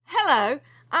Hello,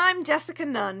 I'm Jessica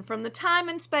Nunn from the Time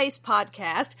and Space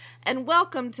Podcast, and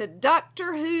welcome to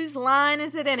Doctor Whose Line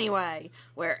Is It Anyway,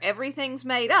 where everything's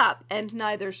made up and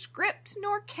neither script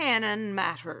nor canon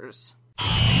matters.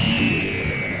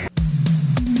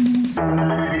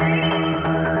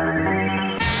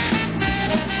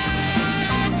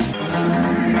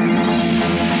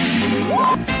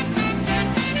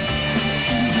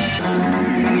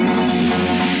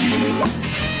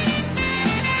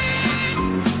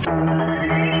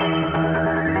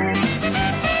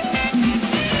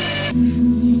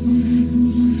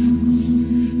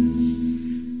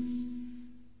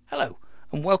 Hello,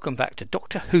 and welcome back to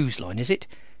Doctor Whose Line Is It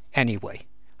Anyway?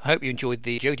 I hope you enjoyed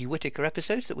the Jodie Whittaker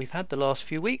episodes that we've had the last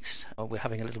few weeks. We're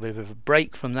having a little bit of a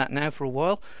break from that now for a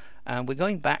while, and we're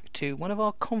going back to one of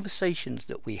our conversations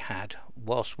that we had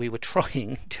whilst we were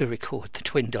trying to record the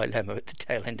Twin Dilemma at the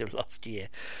tail end of last year.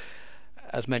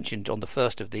 As mentioned on the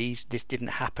first of these, this didn't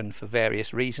happen for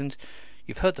various reasons.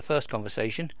 You've heard the first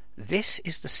conversation. This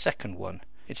is the second one.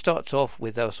 It starts off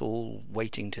with us all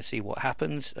waiting to see what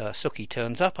happens. Suki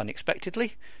turns up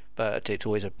unexpectedly, but it's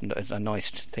always a nice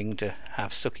thing to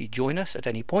have Suki join us at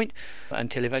any point,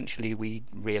 until eventually we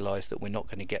realise that we're not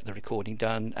going to get the recording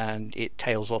done, and it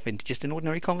tails off into just an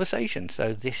ordinary conversation.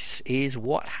 So this is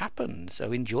what happened,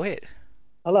 so enjoy it.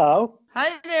 Hello.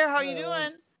 Hi there, how you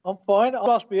doing? I'm fine. I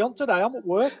must be on today. I'm at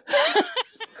work.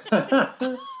 Hold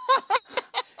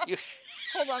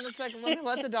on a second, let me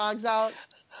let the dogs out.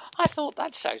 I thought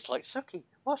that sounds like Suki.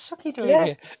 What's Suki doing Yeah.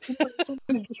 here?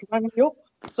 Somebody just rang me up.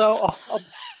 So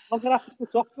I'm going to have to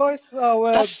put off, guys.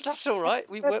 So, That's all right.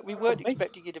 We weren't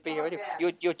expecting you to be here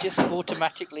anyway. You're just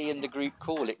automatically in the group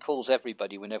call. It calls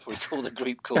everybody whenever we call the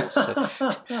group call.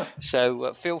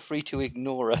 So feel free to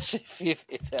ignore us if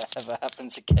that ever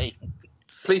happens again.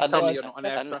 Please tell me you're not an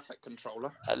air traffic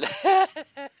controller.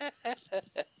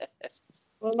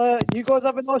 well, you guys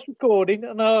have a nice recording,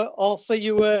 and I'll see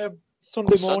you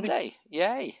Sunday morning. Sunday,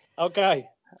 yay! Okay.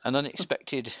 An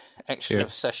unexpected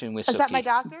extra session with Suki. Is that my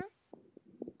doctor?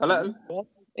 Hello?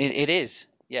 It is,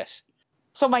 yes.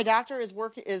 So my doctor is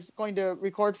going to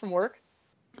record from work?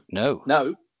 No.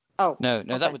 Oh. No,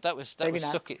 okay. that was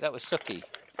Suki. That was Suki.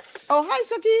 Oh, hi,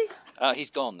 Suki.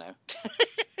 He's gone now.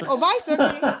 Oh, bye,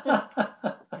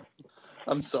 Suki.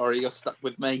 I'm sorry, you're stuck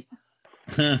with me.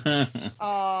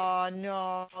 Oh,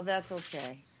 no, that's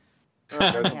okay.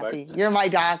 I'm happy. You're my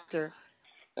doctor.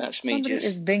 That's me. Somebody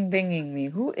is bing-binging me.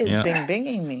 Who is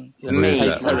bing-binging me? Me.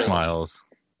 That Miles.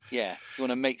 Yeah. You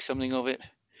want to make something of it?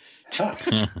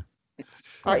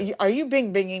 Are you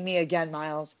bing-binging me again,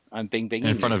 Miles? I'm bing-binging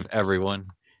in front of everyone.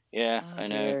 Yeah, Oh, I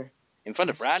know. dear. In front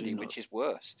of Randy, which is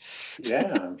worse.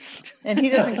 Yeah. And he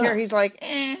doesn't care. He's like,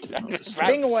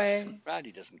 bing away.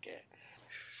 Randy doesn't care.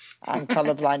 I'm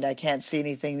colorblind. I can't see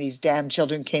anything. These damn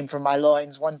children came from my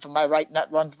loins. One from my right nut,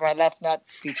 one from my left nut.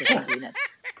 Peaches and penis.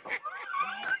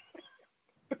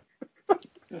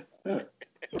 And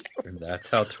that's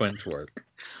how twins work.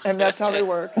 And that's how they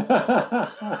work.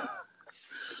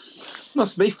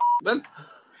 Must be then.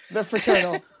 The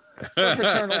fraternal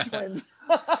twins.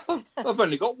 I've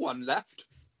only got one left.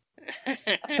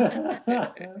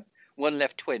 One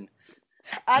left twin.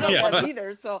 I don't want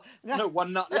either, so... No,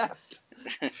 one nut left.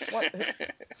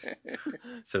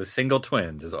 So single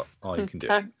twins is all you can do.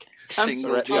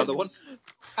 Cancer at the other one.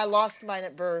 I lost mine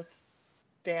at birth.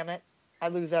 Damn it. I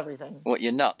lose everything. What,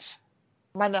 your nuts?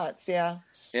 My nuts, yeah.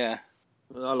 Yeah.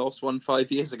 I lost one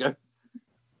 5 years ago.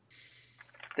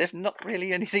 There's not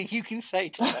really anything you can say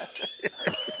to that.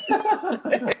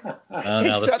 Oh,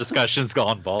 now this discussion's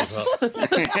gone balls up.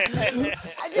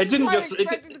 It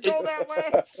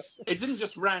didn't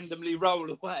just randomly roll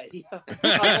away.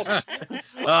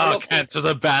 Cancer's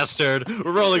a bastard,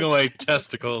 rolling away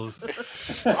testicles.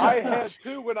 I had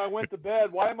two when I went to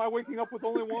bed. Why am I waking up with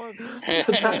only one?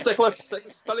 Testicles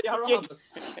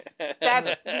expelliarmus.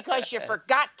 That's because you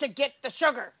forgot to get the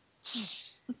sugar.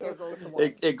 There goes the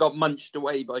one. It got munched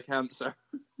away by cancer.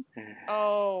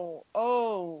 Oh.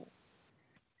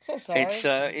 So sorry.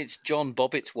 It's John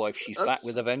Bobbitt's wife. She's back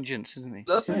with a vengeance, isn't he?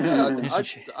 That's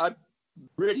I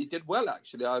really did well,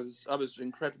 actually. I was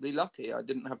incredibly lucky. I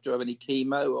didn't have to have any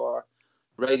chemo or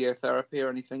radiotherapy or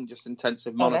anything. Just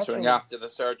intensive monitoring after the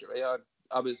surgery. I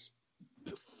was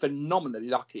phenomenally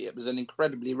lucky. It was an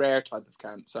incredibly rare type of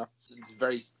cancer. It was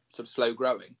very sort of slow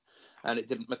growing, and it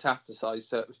didn't metastasize.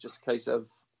 So it was just a case of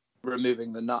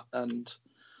removing the nut and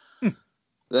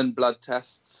then blood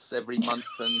tests every month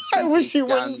and CT I wish you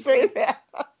scans. wouldn't say that.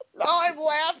 No, I'm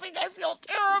laughing. I feel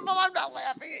terrible. I'm not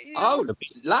laughing at you. Oh,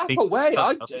 laugh away.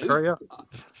 I do. Hurry up.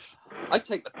 I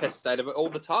take the piss out of it all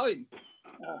the time.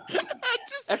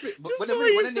 When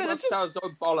anyone says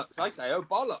 "oh bollocks," I say "oh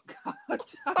bollock."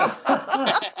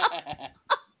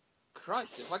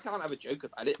 Christ, if I can't have a joke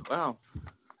about it, wow.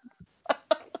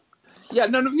 Yeah,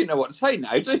 none of you know what to say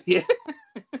now, do you?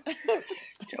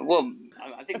 Well,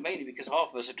 I think mainly because half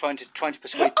of us are trying to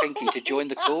persuade Pinky to join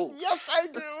the call. Yes, I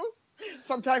do.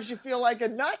 Sometimes you feel like a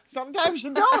nut, sometimes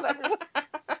you don't.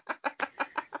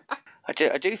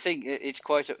 I do think it's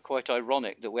quite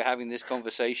ironic that we're having this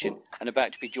conversation and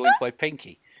about to be joined by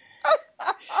Pinky.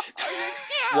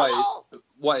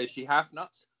 Why is she half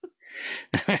nuts?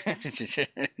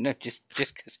 No, just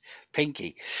because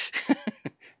Pinky.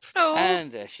 Oh.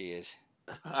 And there she is.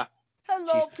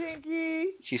 Hello, Pinky.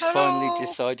 She's Hello. finally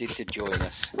decided to join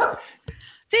us.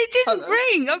 They didn't Hello.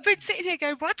 ring. I've been sitting here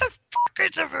going, what the fuck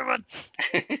is everyone?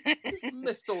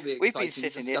 Missed all the We've been exciting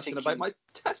sitting here discussion about my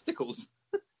testicles.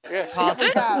 Yes.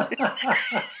 Pardon?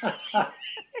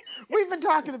 We've been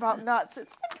talking about nuts.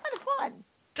 It's been kind of fun.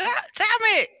 Damn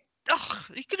it. Oh,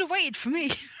 you could have waited for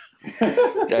me.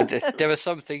 There are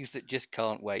some things that just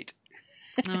can't wait.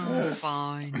 Oh,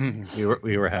 fine.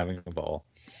 we were having a ball.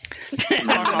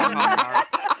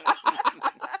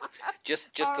 Just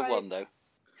All the right. one though.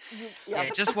 Yeah,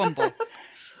 just one ball.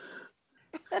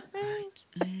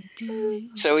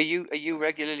 So are you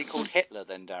regularly called Hitler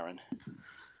then, Darren?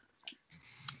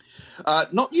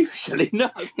 Not usually, no.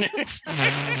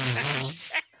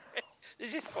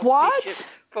 This is What?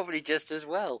 Probably just as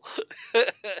well.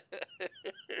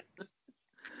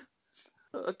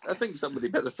 I think somebody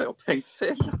better fill Pink's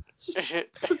in. So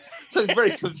he's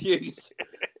very confused.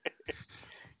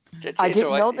 I It's didn't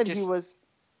all right. know that he was.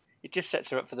 It just sets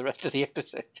her up for the rest of the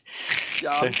episode.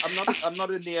 Yeah, So- I'm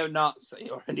not a neo-Nazi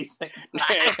or anything.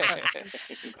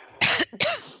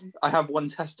 I have one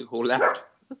testicle left.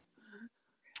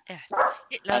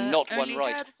 Hitler And not one only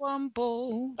right. had one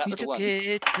ball. That's He the took one.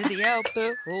 it to the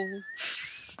elbow hole.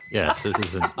 Yes, this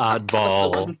is an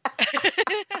oddball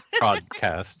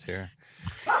podcast here.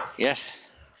 Yes.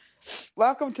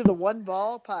 Welcome to the One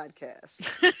Ball Podcast.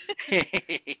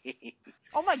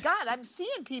 Oh my God, I'm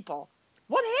seeing people.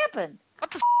 What happened?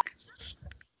 What the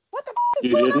What the is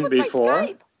You going didn't on with before? my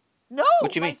Skype? No,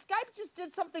 What do you my mean? Skype just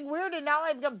did something weird, and now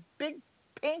I've got a big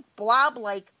pink blob,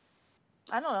 like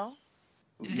I don't know,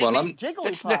 Well, I'm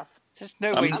Jigglypuff. There's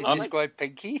no way to I'm- describe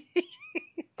Pinky.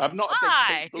 not a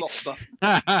Hi. big blob, but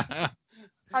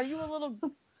Are you a little?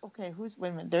 Okay, wait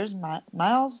a minute. There's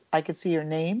Miles. I can see your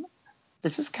name.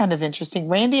 This is kind of interesting.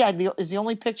 Randy is the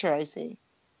only picture I see.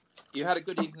 you had a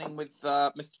good evening with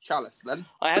Mr. Chalice then.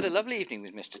 I had a lovely evening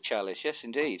with Mr. Chalice, yes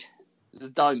indeed. This is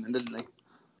Diamond, isn't he?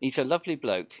 He's a lovely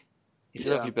bloke. He's a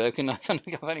Yeah. lovely bloke, and I found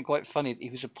it quite funny that he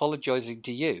was apologising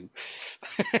to you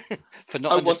for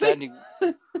not Oh, was he? understanding.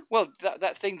 Well,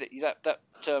 that thing that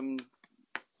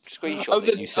screenshot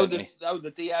that you sent me.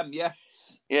 The DM,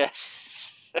 yes.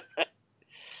 Yes.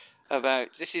 About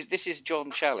this is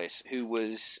John Chalice, who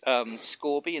was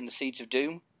Scorby in the Seeds of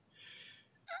Doom,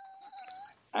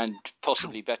 and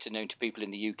possibly better known to people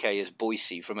in the UK as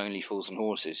Boise from Only Fools and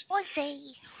Horses.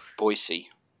 Boise.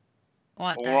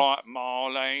 What All the? right,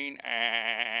 Marlene.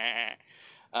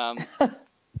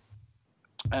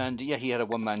 And yeah, he had a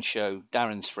one-man show.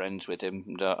 Darren's friends with him.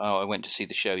 And, I went to see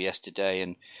the show yesterday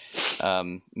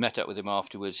and met up with him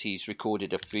afterwards. He's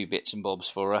recorded a few bits and bobs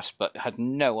for us, but had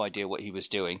no idea what he was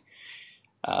doing.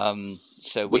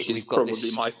 So Which is we've got probably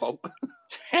this... my fault.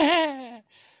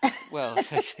 Well,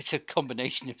 it's a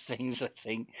combination of things, I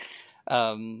think.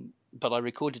 But I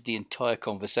recorded the entire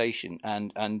conversation,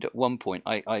 and at one point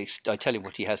I tell him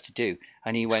what he has to do,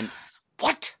 and he went,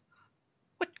 "What?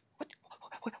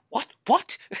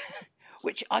 What?"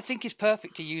 Which I think is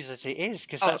perfect to use as it is,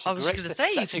 because that's I was going to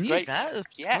say, you can use that.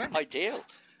 Yeah,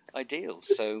 ideal.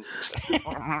 So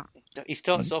he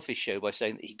starts off his show by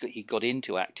saying that he got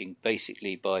into acting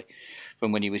basically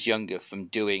from when he was younger, from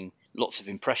doing lots of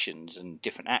impressions and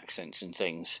different accents and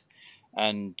things,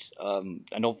 and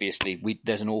obviously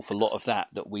there's an awful lot of that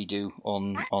we do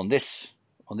on this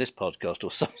podcast,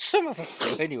 or some of us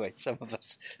do anyway. Some of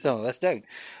us don't.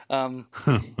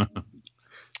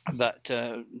 But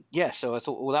yeah, so I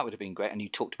thought, well, that would have been great. And you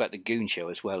talked about the Goon Show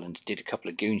as well, and did a couple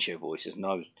of Goon Show voices, and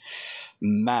I was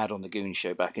mad on the Goon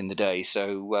Show back in the day.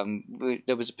 So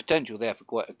there was a potential there for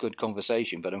quite a good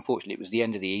conversation, but unfortunately, it was the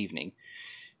end of the evening.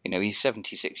 You know, he's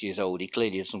 76 years old. He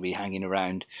clearly doesn't be hanging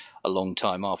around a long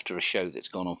time after a show that's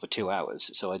gone on for 2 hours.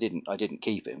 So I didn't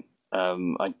keep him.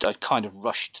 I kind of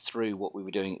rushed through what we were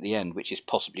doing at the end, which is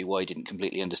possibly why I didn't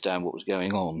completely understand what was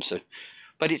going on. So.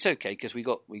 But it's okay because we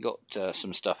got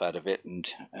some stuff out of it,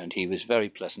 and he was very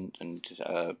pleasant and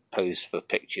posed for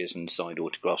pictures and signed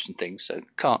autographs and things. So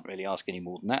can't really ask any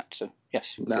more than that. So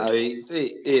yes. No, he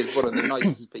is one of the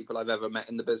nicest people I've ever met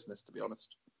in the business, to be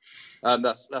honest.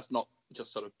 That's not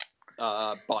just sort of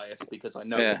bias because I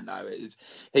know him now.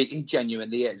 He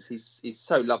genuinely is. He's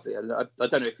so lovely. And I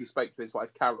don't know if you spoke to his wife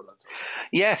Carol at all.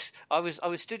 Yes, I was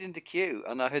stood in the queue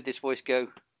and I heard this voice go,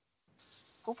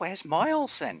 "Oh, where's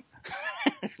Miles then?"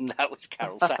 And that was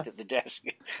Carol sat at the desk.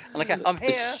 And I go, I'm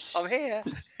here.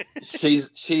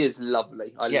 She is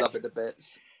lovely. I love her to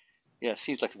bits. Yeah,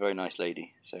 seems like a very nice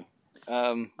lady. So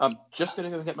I'm just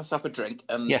going to go get myself a drink.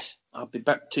 Yes. I'll be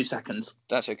back 2 seconds.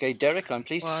 That's okay. Derek, I'm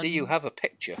pleased to see you have a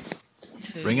picture.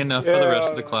 Bring enough for the rest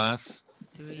of the class.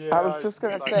 I was just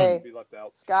going to say,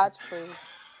 Scotch, please.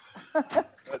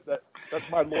 That's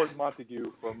my Lord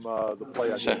Montague from the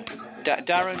play I So, did.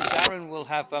 Darren will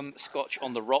have Scotch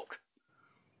on the rock.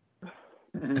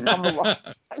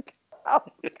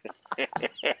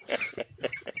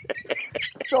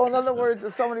 So in other words,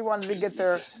 if somebody wanted to get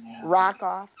their rock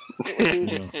off, it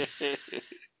would be...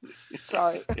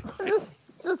 Sorry. just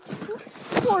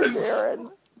poor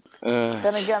Darren.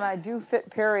 Then again, I do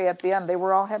fit Perry at the end. They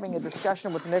were all having a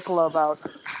discussion with Nicola about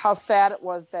how sad it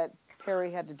was that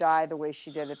Perry had to die the way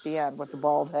she did at the end with the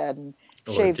bald head and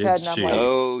shaved head. And I'm like,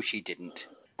 no, she didn't.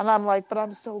 And I'm like, but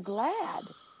I'm so glad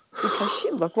because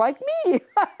she looked like me.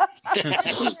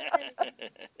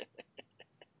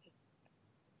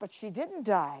 But she didn't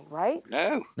die, right?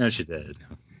 No, she did.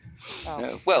 Oh,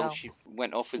 no. Well, no. she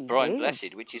went off with Brian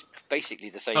Blessed, which is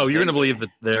basically the same. Oh, thing. you're going to believe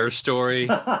their story?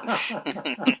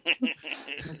 I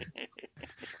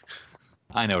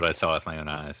know what I saw with my own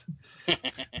eyes.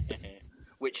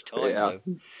 Which time? Though?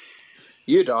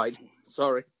 You died.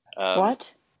 Sorry.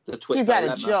 What? The Twitter You got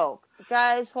dilemma. a joke,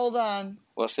 guys. Hold on.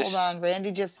 What's this? Hold on.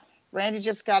 Randy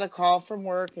just got a call from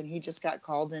work, and he just got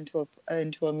called into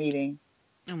a meeting.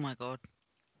 Oh my God.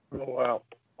 Oh, wow.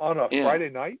 On a Friday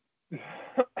night?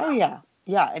 Oh, yeah.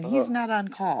 Yeah, and he's not on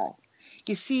call.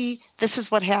 You see, this is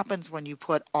what happens when you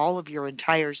put all of your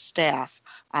entire staff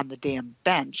on the damn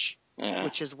bench,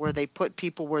 which is where they put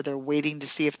people where they're waiting to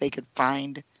see if they could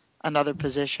find another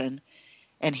position,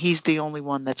 and he's the only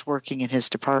one that's working in his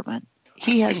department.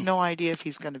 He has no idea if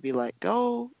he's going to be let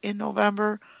go in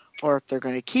November or if they're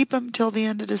going to keep him till the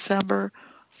end of December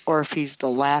or if he's the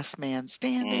last man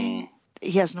standing.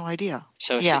 He has no idea.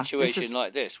 So a situation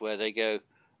like this where they go,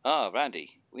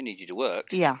 Randy, we need you to work.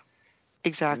 Yeah,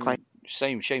 exactly.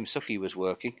 Shame Suki was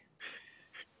working.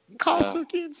 Call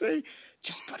Suki and say,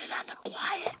 just put it on the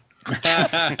quiet.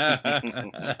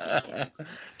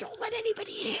 Don't let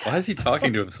anybody in. Why is he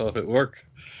talking to himself at work?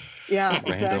 Yeah,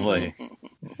 randomly. Exactly.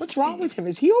 What's wrong with him?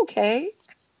 Is he okay?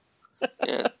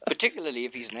 Yeah, particularly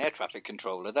if he's an air traffic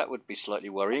controller, that would be slightly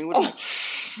worrying, wouldn't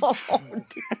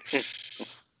it?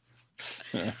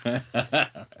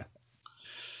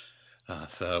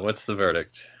 So, what's the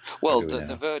verdict? Well,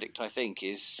 the verdict, I think,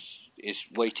 is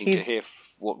waiting to hear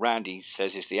what Randy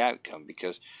says is the outcome.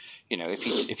 Because,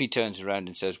 if he turns around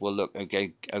and says, "Well, look,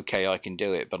 okay, I can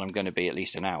do it, but I'm going to be at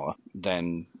least an hour,"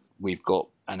 then we've got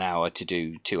an hour to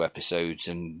do 2 episodes,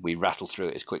 and we rattle through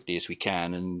it as quickly as we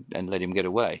can, and let him get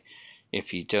away. If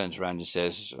he turns around and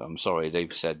says, "I'm sorry,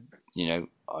 they've said,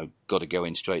 I've got to go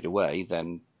in straight away,"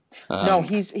 then no,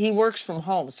 he works from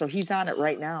home, so he's on it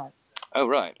right now. Oh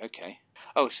right, okay.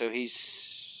 Oh, so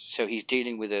he's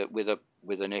dealing with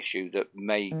an issue that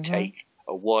may take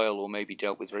a while or may be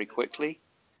dealt with very quickly.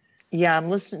 Yeah, I'm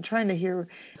listening, trying to hear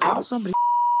somebody.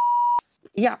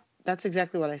 Yeah, that's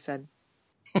exactly what I said.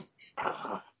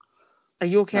 Are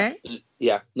you okay?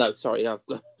 Yeah. No, sorry.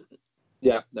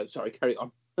 Sorry. Carry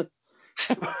on.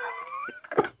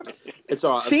 It's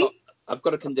all right. See? I've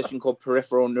got a condition called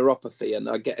peripheral neuropathy, and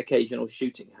I get occasional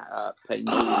shooting pains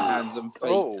in my hands and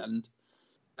feet. And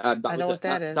I know what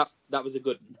that is. That was a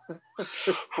good one.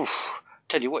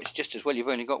 Tell you what, it's just as well you've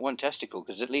only got one testicle,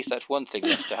 because at least that's one thing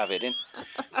less to have it in.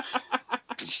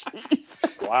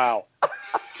 Wow.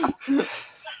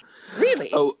 Really?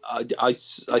 Oh, I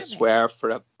swear for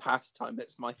a pastime,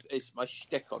 it's my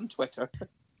shtick on Twitter.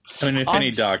 I mean, if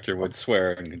any doctor would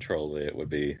swear uncontrollably, it would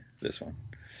be this one.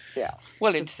 Yeah.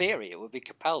 Well, in theory, it would be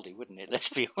Capaldi, wouldn't it? Let's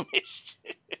be honest.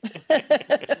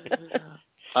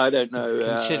 I don't know.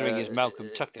 Considering his Malcolm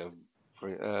Tucker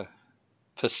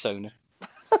persona.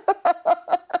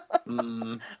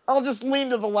 I'll just lean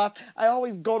to the left. I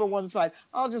always go to one side.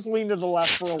 I'll just lean to the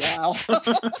left for a while.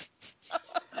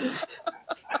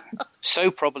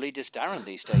 So probably does Darren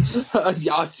these days.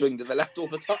 Yeah, I swing to the left all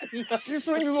the time. You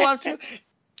swing to the left too?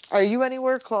 Are you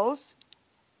anywhere close?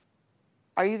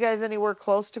 Are you guys anywhere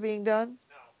close to being done?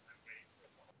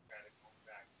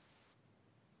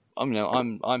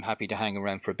 I'm happy to hang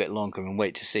around for a bit longer and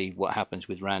wait to see what happens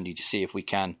with Randy to see if we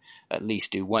can at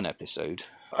least do one episode.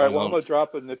 All right, well, I'm going to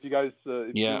drop it, and if you guys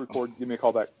you record, give me a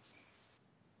call back.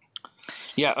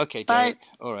 Yeah, okay, Derek. Bye.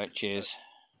 All right, cheers.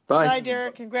 Bye. Bye,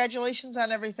 Derek. Congratulations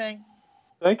on everything.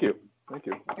 Thank you.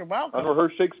 You're welcome.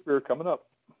 Unrehearsed Shakespeare coming up.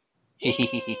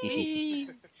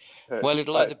 Well,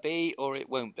 it'll either be or it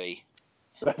won't be.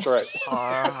 That's right.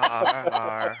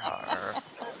 Har.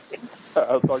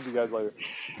 I'll talk to you guys later.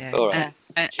 Yeah. All right.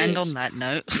 And on that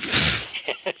note,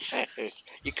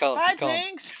 you can't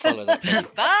Pinks. follow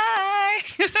that. Bye.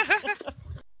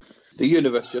 The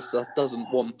universe just doesn't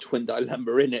want Twin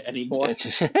Dilemma in it anymore.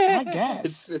 I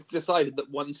guess It's decided that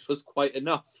once was quite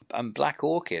enough. And Black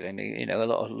Orchid, and a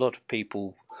lot of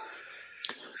people.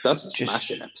 That's a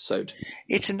smashing episode.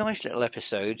 It's a nice little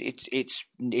episode. It's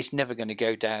never going to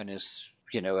go down as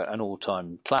an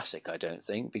all-time classic, I don't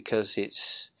think, because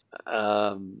it's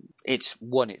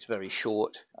one, it's very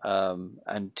short,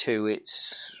 and two,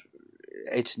 it's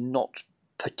not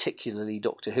particularly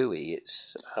Doctor Who-y.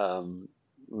 It's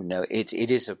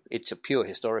it's a pure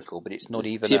historical, but it's not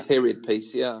even a period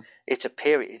piece. Yeah, it's a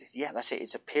period. Yeah, that's it.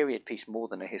 It's a period piece more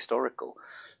than a historical.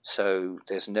 So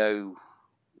there's no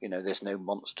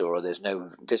monster, or there's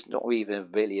not even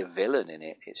really a villain in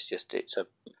it. It's just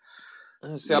I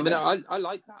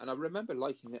like that, and I remember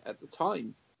liking it at the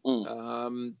time.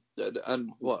 And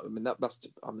that must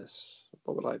have on this.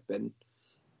 What would I have been?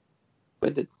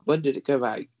 When did it go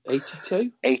out?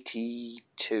 82?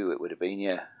 82 it would have been,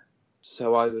 yeah.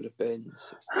 So I would have been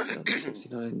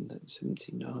 69,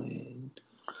 79.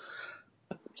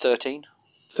 13?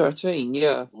 13,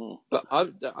 yeah. But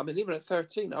even at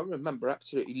 13, I remember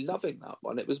absolutely loving that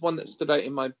one. It was one that stood out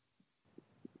in my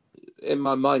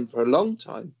mind for a long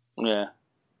time. Yeah.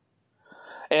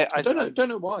 I don't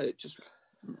know why. It just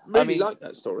really liked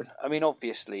that story. I mean,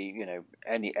 obviously,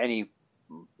 any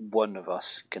one of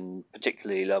us can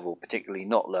particularly love or particularly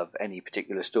not love any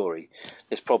particular story.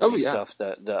 There's probably stuff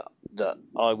that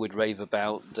I would rave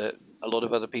about that a lot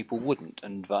of other people wouldn't,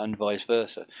 and vice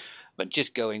versa. But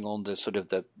just going on the sort of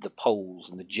the polls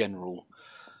and the general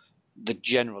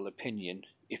opinion,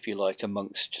 if you like,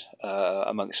 amongst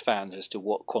fans as to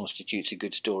what constitutes a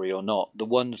good story or not, the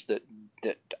ones that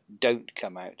don't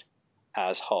come out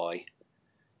as high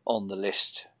on the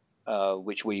list,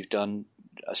 which we've done,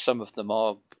 some of them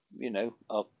are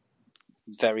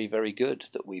very, very good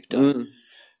that we've done.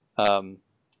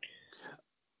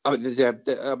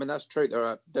 That's true. There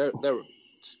are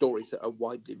stories that are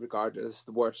widely regarded as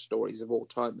the worst stories of all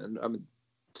time, and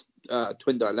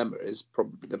Twin Dilemma is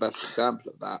probably the best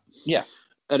example of that. Yeah,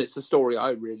 and it's a story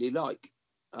I really like.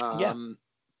 What's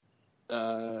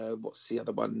the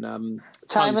other one?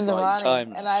 Time in the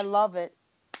Rani, and I love it.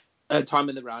 Time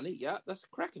in the Rani, yeah, that's a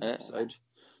cracking episode.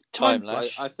 Time Flight,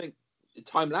 Lash. I think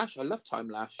Time Lash. I love Time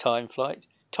Lash. Time Flight.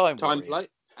 Time Flight.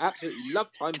 Absolutely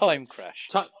love Time. Time Crash.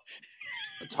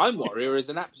 Time Warrior is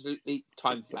an absolutely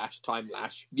Time Flash. Time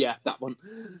Lash. Yeah, that one.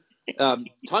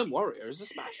 Time Warrior is a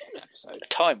smashing episode.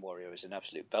 Time Warrior is an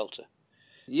absolute belter.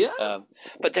 Yeah.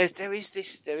 But there is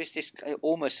this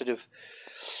almost sort of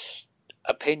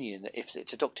opinion that if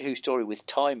it's a Doctor Who story with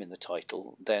time in the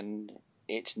title, then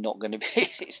it's not going to be.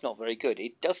 It's not very good.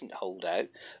 It doesn't hold out.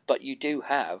 But you do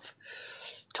have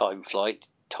Time Flight,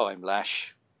 Time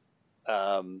Lash,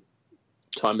 Time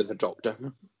of the Doctor.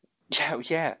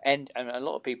 Yeah, and a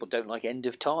lot of people don't like End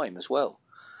of Time as well,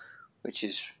 which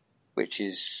is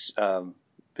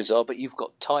bizarre. But you've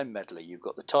got Time Meddler, you've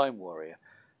got the Time Warrior.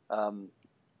 One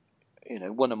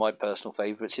of my personal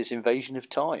favourites is Invasion of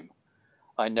Time.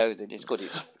 I know that it's got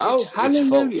its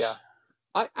hallelujah!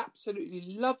 I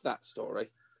absolutely love that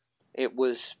story. It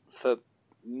was for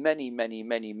many, many,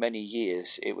 many, many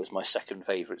years. It was my second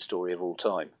favourite story of all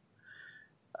time.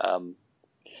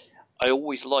 I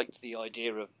always liked the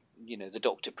idea of the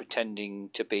Doctor pretending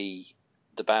to be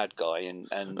the bad guy, and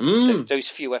those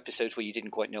few episodes where you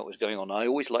didn't quite know what was going on. I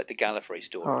always liked the Gallifrey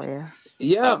story. Oh yeah,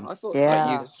 yeah. I thought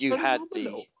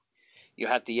you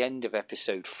had the end of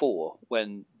episode 4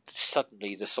 when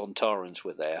suddenly the Sontarans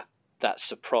were there. That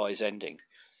surprise ending,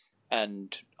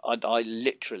 and I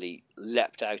literally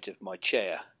leapt out of my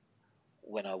chair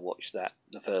when I watched that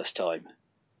the first time.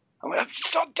 I went,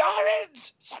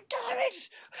 Sontarans! Sontarans!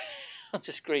 On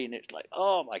the screen, it's like,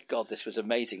 oh my God, this was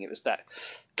amazing. It was that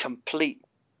complete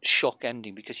shock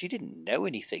ending because you didn't know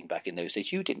anything back in those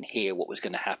days. You didn't hear what was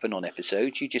going to happen on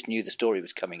episodes. You just knew the story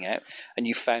was coming out, and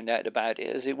you found out about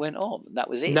it as it went on. And that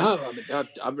was it. No,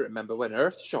 I remember when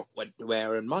Earthshock went to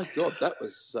air, and my God, that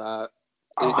was I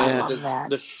love that.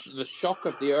 The shock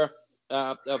of the Earth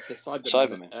of the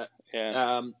Cybermen.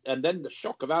 Yeah. And then the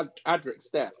shock of Adric's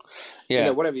death.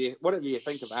 Yeah. Whatever you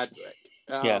think of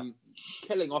Adric,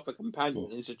 killing off a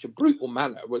companion in such a brutal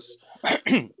manner was,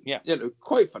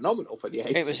 quite phenomenal for the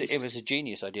Aces. It was a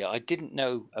genius idea. I didn't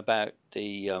know about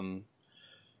the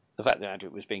fact that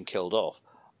Adric was being killed off.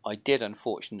 I did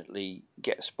unfortunately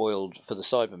get spoiled for the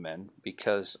Cybermen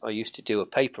because I used to do a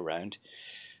paper round,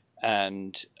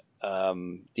 and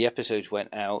the episodes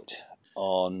went out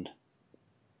on,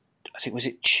 I think, was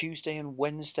it Tuesday and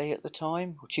Wednesday at the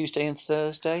time, or Tuesday and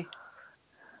Thursday,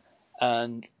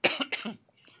 and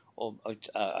or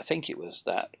I think it was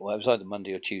that. Well, it was either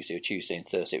Monday or Tuesday and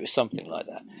Thursday. It was something like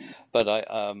that. But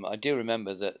I do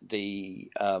remember that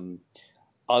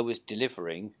I was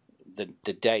delivering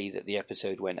the day that the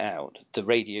episode went out the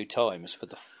Radio Times for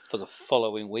the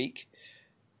following week,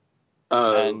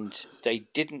 and they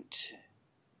didn't.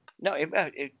 No, it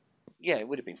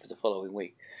would have been for the following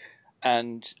week,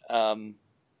 and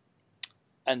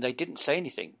they didn't say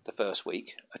anything the first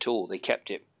week at all. They kept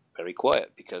it very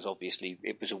quiet because obviously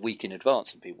it was a week in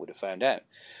advance and people would have found out.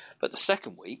 But the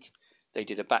second week, they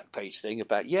did a back page thing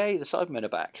about, yay, the Cybermen are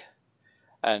back.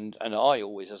 And I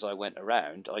always, as I went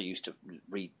around, I used to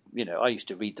read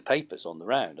the papers on the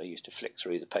round. I used to flick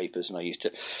through the papers, and I used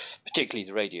to, particularly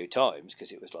the Radio Times,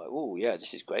 because it was like, oh yeah,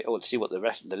 this is great. Oh, let's see what the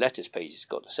letters page has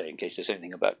got to say in case there's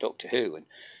anything about Doctor Who.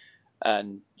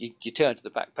 And you turn to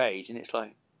the back page, and it's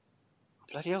like,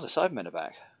 bloody hell, the Cybermen are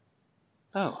back.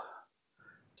 Oh.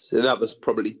 So that was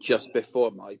probably just before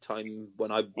my time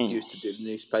when I used to do the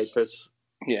newspapers.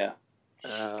 Yeah.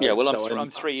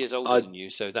 I'm 3 years older than you,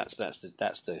 so that's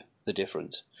the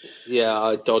difference. Yeah,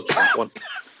 I dodged that one.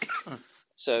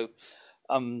 So,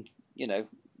 I'm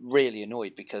really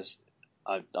annoyed because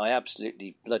I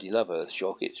absolutely bloody love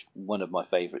Earthshock. It's one of my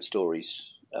favourite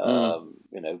stories. In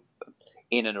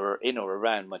or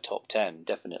around my top 10,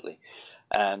 definitely.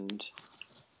 And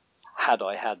had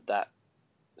I had that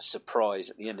surprise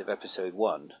at the end of episode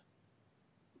 1,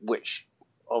 which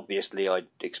obviously I'd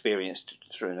experienced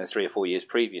through 3 or 4 years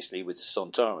previously with the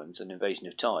Sontarans and Invasion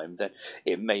of Time, then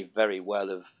it may very well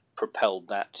have propelled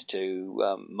that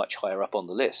to much higher up on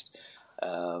the list.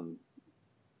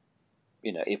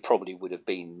 It probably would have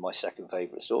been my second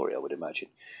favourite story, I would imagine,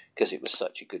 because it was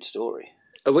such a good story.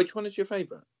 Which one is your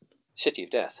favourite? City of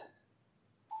Death.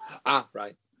 Ah,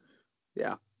 right.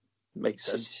 Yeah, makes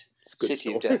sense. It's a good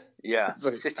City of Death. Yeah,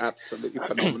 it's an absolutely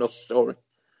phenomenal story.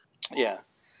 Yeah.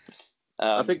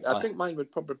 I think mine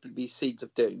would probably be Seeds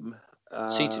of Doom.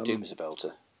 Seeds of Doom is a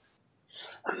belter.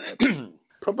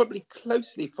 Probably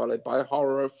closely followed by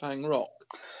Horror of Fang Rock.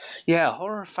 Yeah,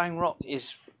 Horror of Fang Rock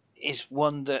is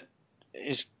one that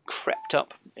is crept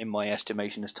up in my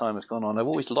estimation as time has gone on. I've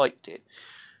always liked it,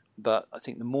 but I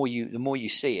think the more you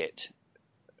see it,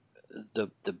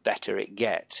 the better it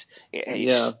gets.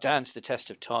 It stands the test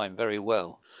of time very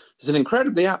well. It's an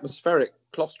incredibly atmospheric,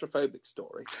 claustrophobic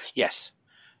story. Yes.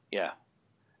 Yeah.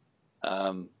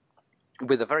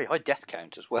 With a very high death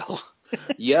count as well.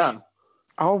 Yeah.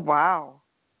 Oh, wow.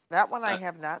 That one I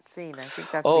have not seen. I think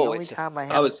that's the only time I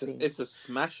haven't seen. It's a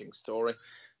smashing story.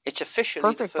 It's officially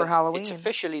perfect for Halloween. It's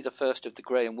officially the first of the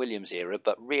Graham Williams era,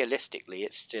 but realistically,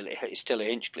 it's still a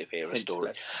Hinchcliffe era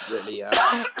story. Really, yeah.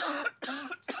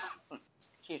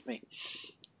 Excuse me.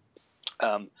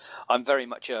 I'm very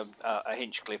much a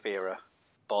Hinchcliffe era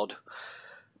bod.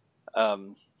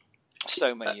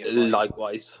 So many of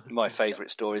likewise. My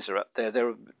favourite stories are up there.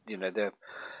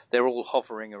 They're all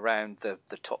hovering around the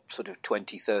top sort of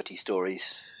 20, 30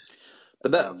 stories.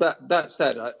 But that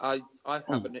said, I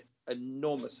have an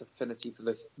enormous affinity for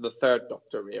the Third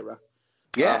Doctor era.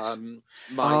 Yes.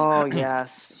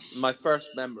 Yes. My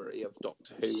first memory of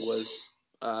Doctor Who was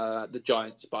the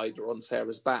giant spider on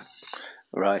Sarah's back.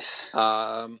 Right.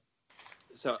 So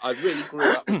I really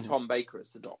grew up with Tom Baker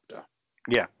as the Doctor.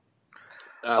 Yeah.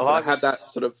 I had that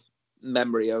sort of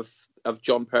memory of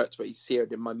John Pertwee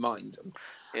seared in my mind.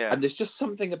 And there's just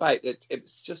something about it.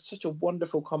 It's just such a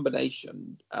wonderful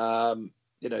combination.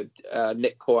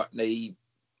 Nick Courtney,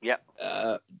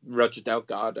 Roger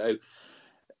Delgado,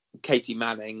 Katie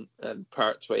Manning, and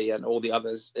Pertwee, and all the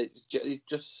others. It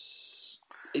just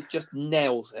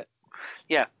nails it.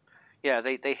 Yeah, yeah.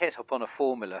 They hit upon a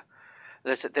formula.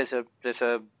 There's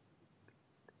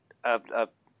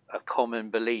a common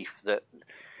belief that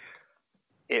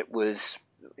it was,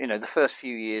 the first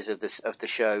few years of the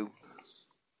show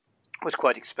was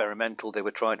quite experimental. They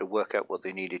were trying to work out what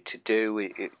they needed to do.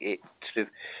 It sort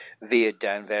of veered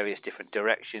down various different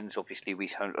directions. Obviously, we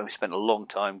spent a long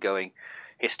time going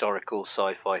historical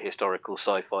sci-fi,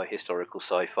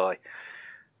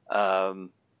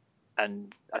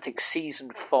 and I think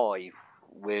season 5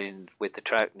 with the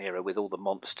Troughton era, with all the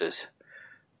monsters,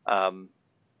 that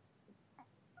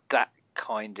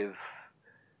kind of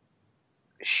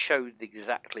showed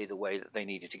exactly the way that they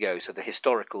needed to go. So the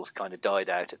historicals kind of died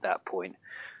out at that point.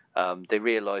 They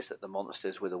realised that the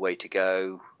monsters were the way to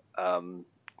go.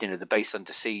 The base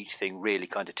under siege thing really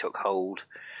kind of took hold.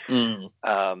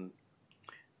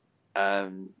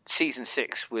 Season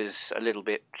 6 was a little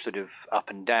bit sort of up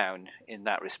and down in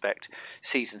that respect.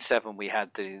 Season 7, we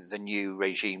had the new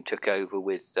regime took over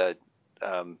with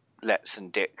Letts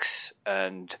and Dix,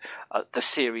 and the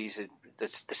series, the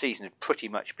season had pretty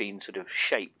much been sort of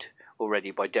shaped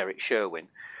already by Derek Sherwin,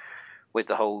 with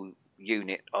the whole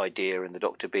unit idea and the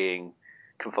Doctor being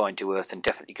confined to Earth and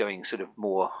definitely going sort of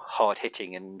more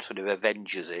hard-hitting and sort of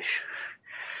Avengers-ish.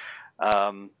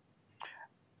 But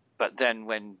then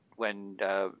when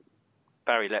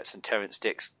Barry Letts and Terrance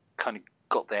Dicks kind of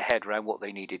got their head around what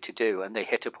they needed to do, and they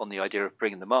hit upon the idea of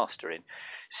bringing the Master in,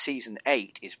 Season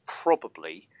 8 is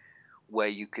probably where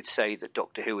you could say that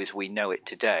Doctor Who as we know it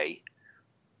today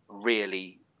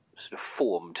really sort of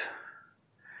formed.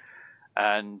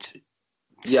 And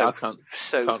I can't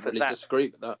really disagree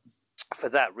with that. For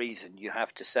that reason, you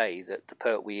have to say that the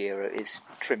Pertwee era is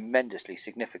tremendously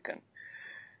significant.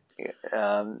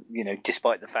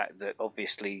 Despite the fact that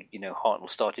obviously, Hartnell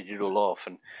started it all off,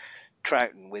 and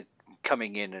Troughton with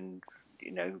coming in and,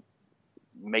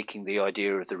 making the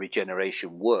idea of the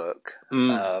regeneration work,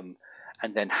 and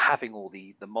then having all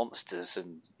the monsters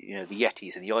and, the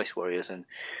Yetis and the Ice Warriors, and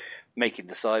making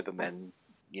the Cybermen,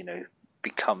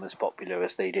 become as popular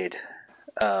as they did.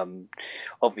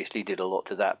 Obviously did a lot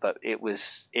to that, but it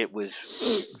was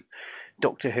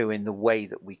Doctor Who in the way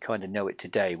that we kind of know it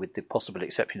today, with the possible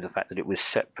exception of the fact that it was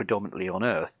set predominantly on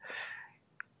Earth,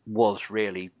 was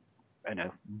really,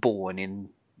 born in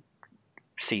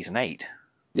Season 8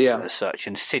 as such.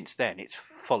 And since then, it's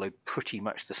followed pretty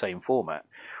much the same format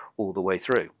all the way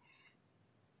through.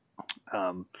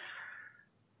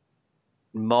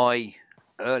 My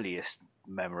earliest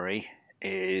memory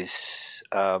is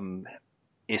the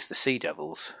Sea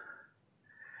Devils.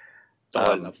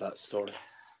 I love that story.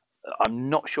 I'm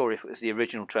not sure if it was the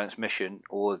original transmission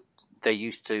or they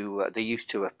used to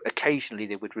occasionally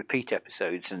they would repeat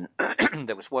episodes, and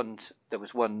there was one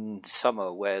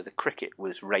summer where the cricket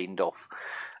was rained off,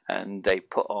 and they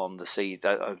put on the Sea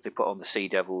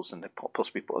Devils, and they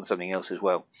possibly put on something else as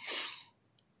well.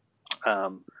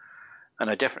 And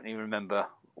I definitely remember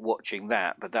watching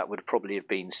that, but that would probably have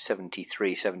been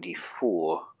 73,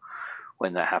 74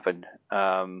 when that happened.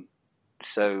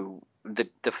 So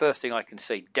the first thing I can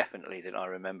say definitely that I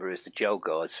remember is the Gel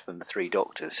Guards from the Three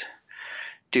Doctors.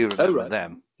 Do remember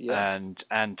them. Yeah.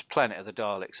 And Planet of the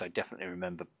Daleks, I definitely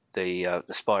remember the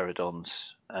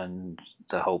Spyrodons and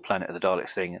the whole Planet of the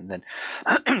Daleks thing. And then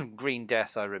Green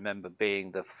Death, I remember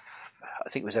being I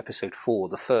think it was episode 4,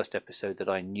 the first episode that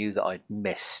I knew that I'd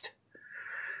missed,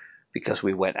 because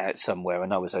we went out somewhere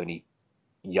and I was only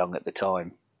young at the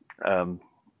time,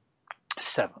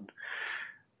 7.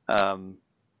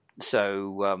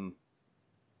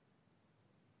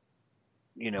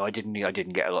 I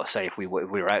didn't get a lot to say if we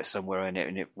were out somewhere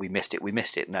and we missed it,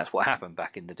 and that's what happened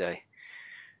back in the day.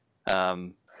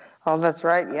 Oh, that's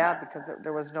right. Yeah, because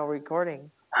there was no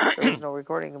recording. There was no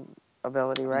recording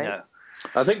ability, right? No.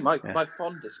 I think my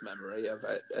fondest memory of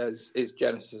it is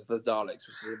Genesis of the Daleks,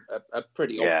 which is a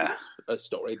pretty obvious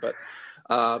story, but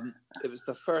it was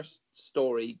the first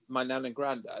story my nan and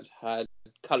granddad had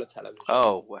colour television.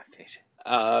 Oh, wicked.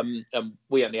 And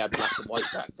we only had black and white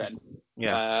back then.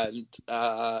 Yeah. And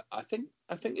I think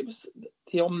it was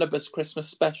the Omnibus Christmas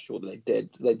special they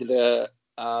did. They did a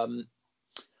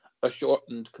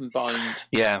shortened combined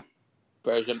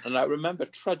version, and I remember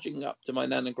trudging up to my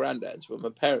nan and granddad's with my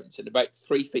parents in about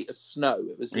 3 feet of snow.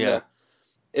 It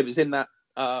was in that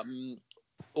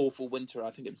awful winter.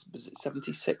 I think was it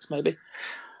 76 maybe.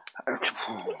 I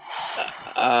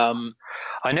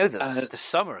know that the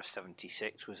summer of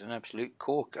 76 was an absolute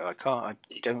corker. I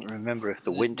don't remember if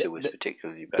the winter was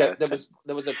particularly bad.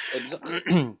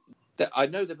 I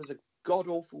know there was a god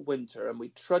awful winter, and we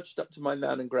trudged up to my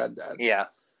nan and granddad's. Yeah.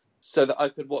 So that I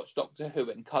could watch Doctor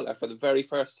Who in colour for the very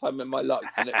first time in my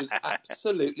life, and it was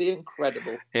absolutely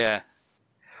incredible. Yeah.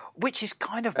 Which is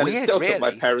kind of and weird, it still really. took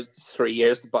my parents 3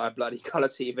 years to buy a bloody colour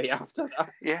TV after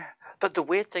that. Yeah. But the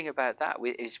weird thing about that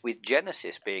is with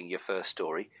Genesis being your first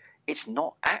story, it's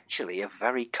not actually a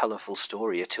very colourful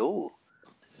story at all.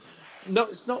 No,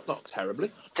 it's not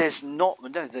terribly. There's not.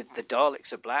 No, the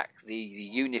Daleks are black. The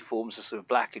uniforms are sort of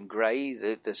black and grey.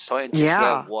 The scientists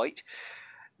wear white.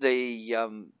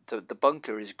 The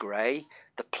bunker is grey.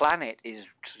 The planet is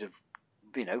sort of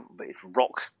but it's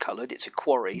rock coloured. It's a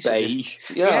quarry. Beige.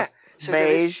 So yeah. So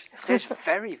beige. There's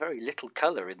very, very little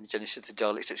colour in the Genesis of the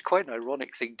Daleks. So it's quite an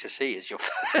ironic thing to see as your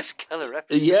first colour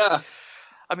episode. Yeah.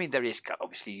 I mean, there is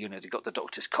obviously, they've got the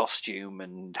Doctor's costume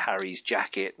and Harry's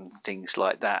jacket and things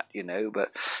like that,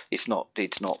 but it's not.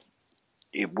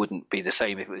 It wouldn't be the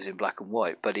same if it was in black and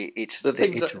white, but it's the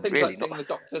things it's like really seeing not. the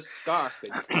Doctor's scarf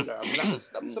in colour. I mean,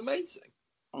 that was amazing.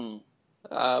 Mm.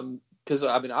 Because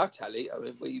I'll tell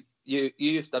you, you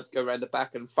used to have to go around the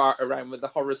back and fart around with the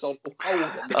horizontal hole.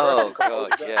 Oh God,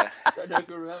 yeah. I don't know if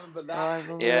you remember that. I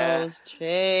remember those.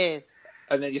 Jeez.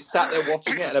 And then you sat there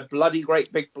watching it, and a bloody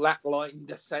great big black line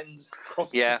descends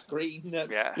across the screen.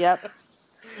 Yeah. Yep.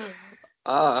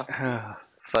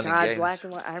 Fun God, games. black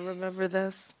and white. I remember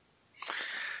this.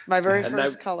 My very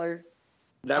first color.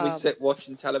 Now we sit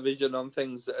watching television on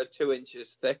things that are 2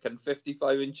 inches thick and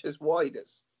 55 inches wide.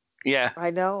 Yeah.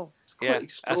 I know. It's quite as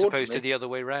extraordinary. opposed to the other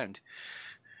way round.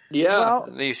 Yeah. Well,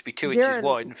 they used to be 2 inches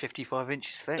wide and 55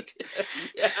 inches thick.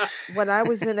 Yeah. When I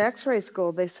was in X-ray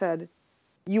school, they said,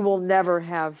 you will never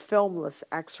have filmless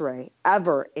X-ray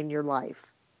ever in your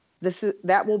life.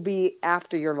 That will be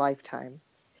after your lifetime.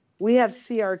 We have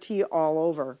CRT all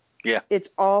over. Yeah. It's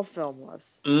all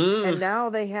filmless. Mm. And now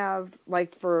they have,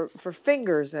 like, for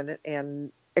fingers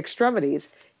and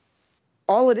extremities,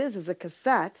 all it is a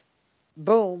cassette,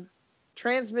 boom,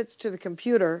 transmits to the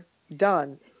computer,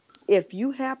 done. If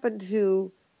you happen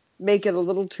to make it a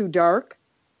little too dark,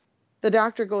 the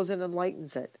doctor goes in and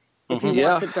lightens it. If he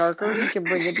wants it darker, he can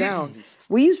bring it down.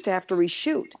 We used to have to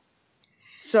reshoot.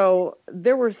 So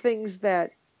there were things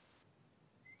that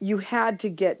you had to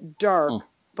get dark,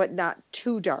 but not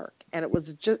too dark. And it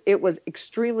was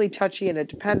extremely touchy, and it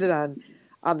depended on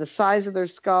the size of their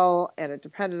skull, and it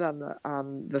depended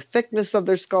on the thickness of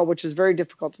their skull, which is very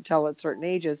difficult to tell at certain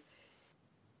ages.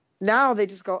 Now they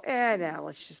just go, now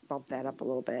let's just bump that up a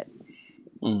little bit.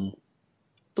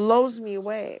 Blows me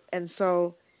away.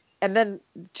 And then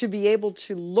to be able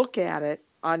to look at it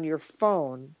on your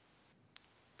phone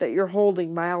that you're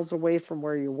holding miles away from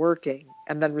where you're working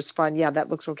and then respond, yeah, that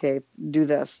looks okay. Do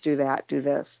this, do that, do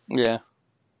this. Yeah.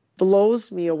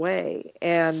 Blows me away.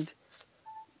 And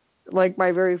like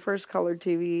my very first color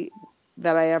TV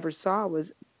that I ever saw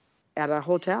was at a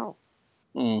hotel.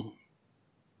 Mm.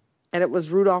 And it was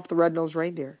Rudolph the Red-Nosed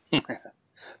Reindeer.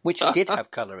 Which did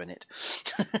have colour in it.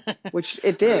 Which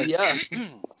it did. Yeah.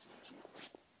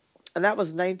 And that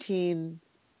was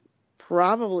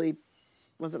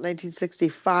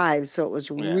 1965. So it was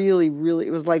really, really,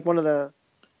 it was like one of the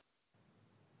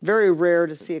very rare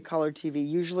to see a color TV.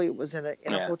 Usually it was in a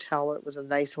hotel. It was a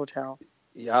nice hotel.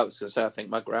 Yeah, I was going to say, I think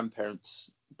my grandparents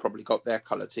probably got their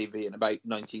color TV in about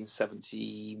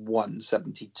 1971,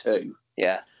 72.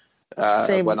 Yeah.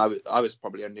 Same. When I was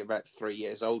probably only about 3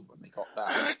 years old when they got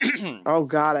that. Oh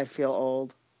God, I feel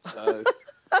old. So,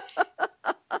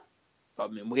 I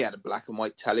mean, we had a black and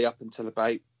white telly up until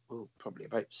probably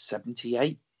about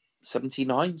 78,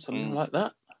 79, something like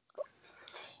that.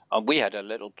 We had a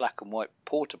little black and white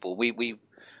portable. We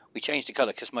changed the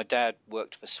colour because my dad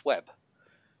worked for SWEB,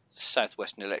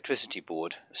 Southwestern Electricity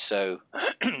Board. So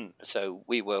so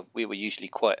we were usually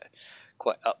quite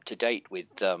up to date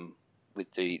with the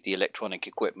electronic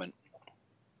equipment.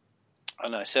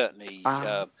 And I certainly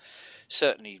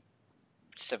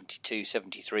 72,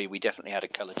 73, we definitely had a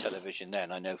colour television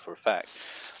then, I know for a fact.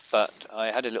 But I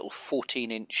had a little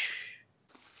 14-inch,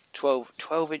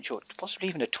 12-inch, or possibly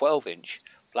even a 12-inch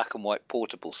black and white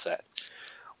portable set,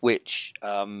 which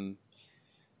had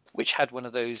one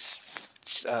of those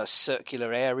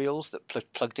circular aerials that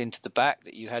plugged into the back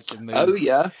that you had to move.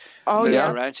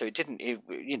 Around. So it didn't.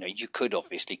 You could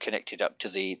obviously connect it up to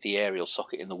the aerial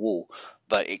socket in the wall,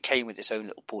 but it came with its own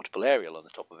little portable aerial on the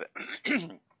top of it.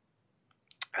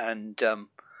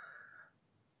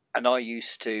 And I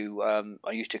used to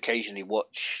occasionally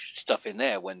watch stuff in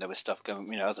there when there was stuff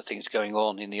going, other things going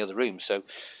on in the other room. So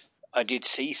I did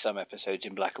see some episodes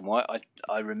in black and white.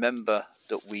 I remember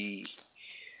that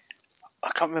I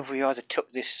can't remember if we either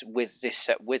took this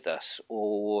set with us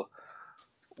or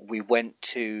we went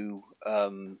to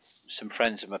some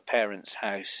friends of my parents'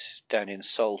 house down in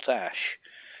Salt Ash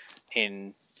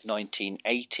in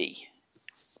 1980.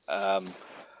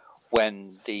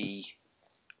 When the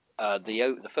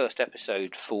first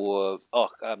episode for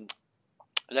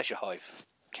Leisure Hive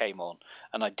came on,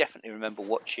 and I definitely remember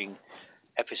watching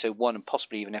episode 1 and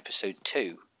possibly even episode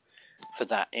 2 for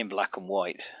that in black and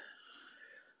white.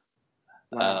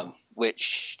 Wow.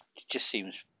 Which just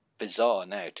seems bizarre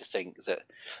now to think that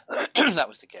that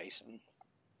was the case.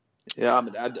 Yeah, I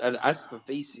mean, and as for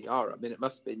VCR, I mean, it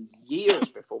must have been years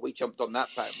before we jumped on that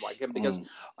bandwagon, because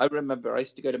I remember I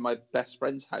used to go to my best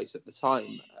friend's house at the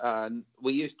time, and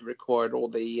we used to record all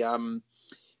the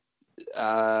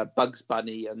Bugs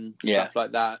Bunny and stuff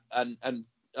like that, and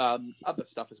other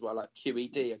stuff as well, like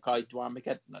QED, A Guide to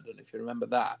Armageddon. I don't know if you remember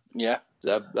that. Yeah.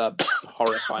 It's a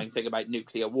horrifying thing about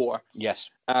nuclear war.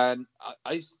 Yes. And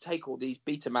I used to take all these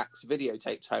Betamax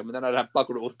videotapes home, and then I'd have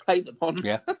bugger all to play them on.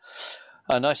 Yeah.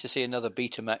 Nice to see another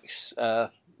Betamax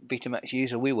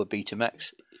user. We were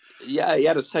Betamax. Yeah, he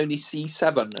had a Sony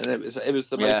C7, and it was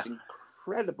the most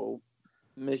incredible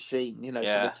machine, for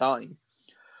the time.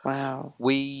 Wow.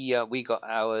 We got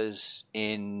ours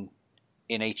in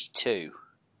 82.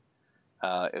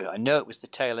 I know it was the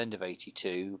tail end of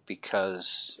 82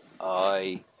 because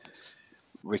I'm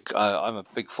a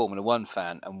big Formula One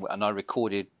fan, and I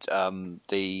recorded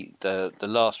the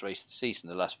last race of the season,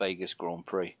 the Las Vegas Grand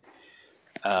Prix.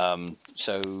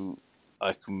 So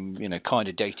I can kind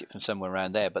of date it from somewhere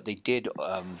around there. But they did,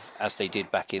 as they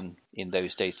did back in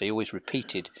those days, they always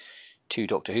repeated 2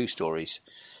 Doctor Who stories.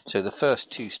 So the first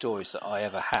 2 stories that I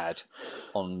ever had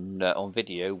on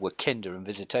video were Kinder and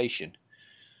Visitation,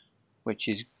 which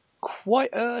is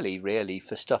quite early, really,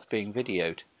 for stuff being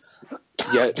videoed.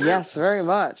 Yeah. Yes, very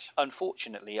much.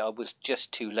 Unfortunately, I was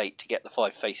just too late to get the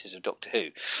 5 Faces of Doctor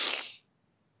Who,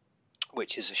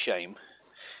 which is a shame,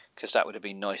 because that would have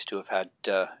been nice to have had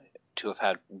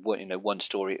one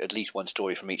story, at least one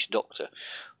story from each Doctor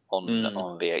on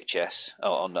VHS,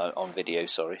 on video.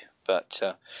 Sorry, but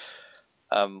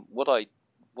what I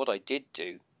did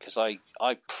do, because I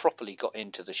properly got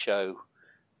into the show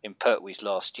in Pertwee's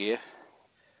last year.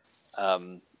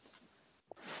 I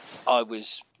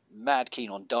was mad keen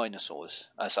on dinosaurs,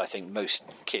 as I think most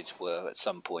kids were at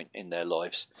some point in their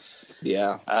lives.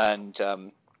 Yeah. And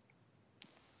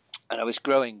I was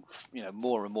growing,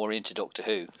 more and more into Doctor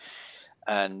Who.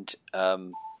 And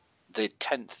the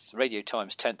Radio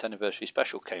Times 10th anniversary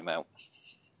special came out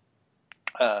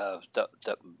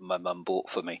that my mum bought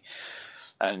for me.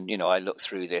 And, I looked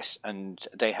through this, and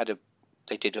they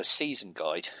did a season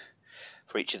guide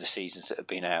for each of the seasons that had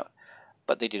been out.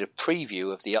 But they did a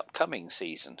preview of the upcoming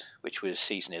season, which was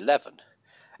season 11.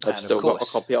 I've still got a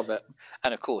copy of it.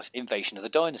 And of course, Invasion of the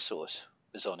Dinosaurs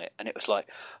was on it. And it was like,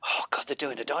 oh, God, they're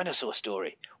doing a dinosaur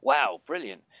story. Wow,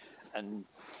 brilliant. And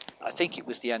I think it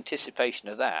was the anticipation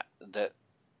of that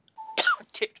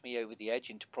tipped me over the edge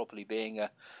into probably being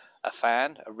a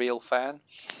fan, a real fan.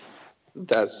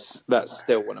 That's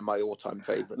still one of my all-time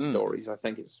favourite stories. I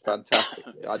think it's fantastic.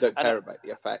 I don't care about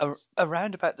the effects.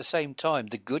 Around about the same time,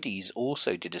 the Goodies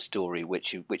also did a story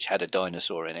which had a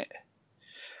dinosaur in it,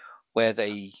 where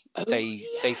they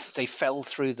fell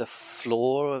through the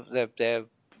floor of their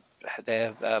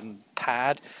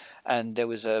pad, and there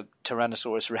was a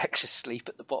Tyrannosaurus Rex asleep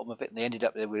at the bottom of it, and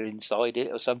they were inside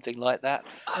it or something like that.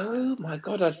 Oh my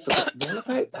God, I'd forgotten all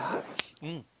about that.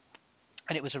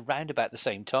 And it was around about the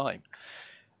same time,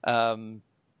 and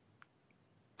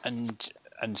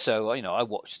so I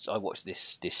watched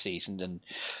this season, and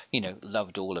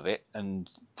loved all of it. And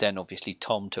then obviously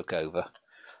Tom took over,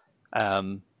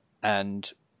 and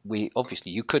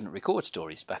you couldn't record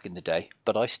stories back in the day,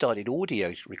 but I started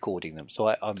audio recording them.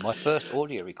 So my first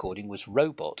audio recording was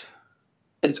Robot.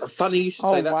 It's funny you should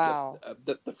say that. Wow.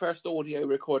 The first audio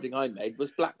recording I made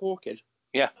was Black Orchid.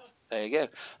 Yeah, there you go.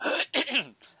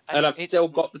 And I've still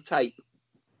got the tape.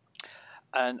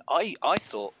 And I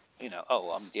thought,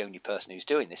 I'm the only person who's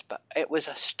doing this, but it was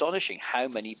astonishing how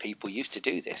many people used to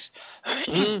do this.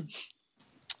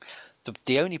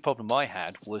 The only problem I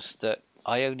had was that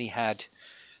I only had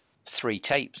 3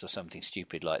 tapes or something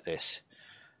stupid like this.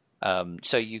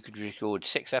 So you could record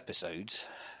 6 episodes,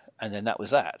 and then that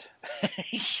was that.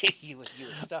 you were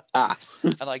stuck.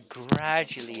 And I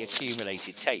gradually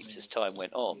accumulated tapes as time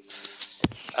went on.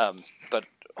 But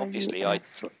obviously, I'd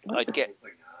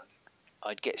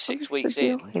get 6 weeks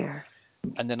in,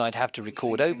 and then I'd have to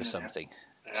record over something.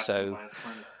 So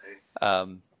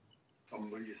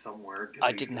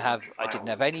I didn't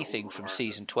have anything from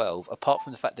season 12 apart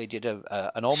from the fact they did an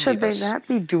omnibus. Should they not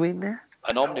be doing that?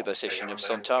 An omnibus issue of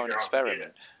Sontaran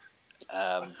Experiment,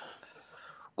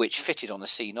 which fitted on the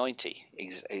C90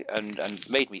 and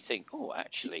made me think, oh,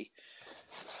 actually,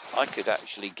 I could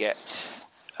actually get.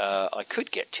 I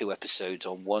could get 2 episodes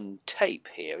on one tape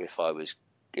here if I was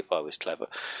clever,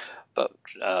 but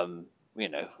I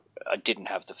didn't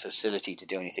have the facility to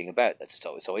do anything about that to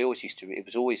start with. So I always it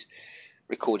was always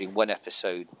recording 1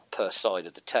 episode per side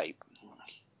of the tape.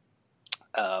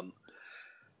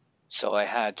 So I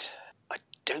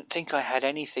don't think I had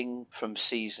anything from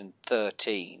season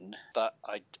 13, but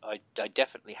I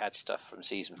definitely had stuff from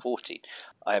season 14.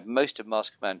 I had most of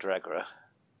Mask of Mandragora,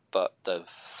 but the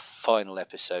final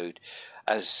episode,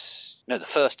 the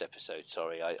first episode,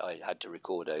 sorry, I had to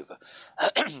record over.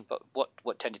 But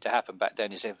what tended to happen back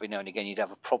then is every now and again you'd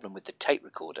have a problem with the tape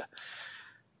recorder.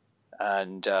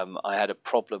 And I had a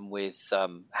problem with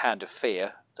Hand of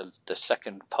Fear, the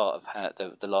second part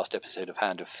of the last episode of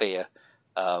Hand of Fear.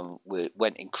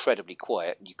 Went incredibly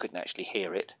quiet and you couldn't actually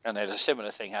hear it. And then a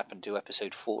similar thing happened to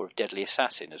episode 4 of Deadly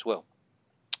Assassin as well.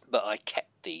 But I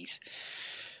kept these.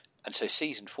 And so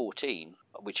season 14,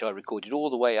 which I recorded all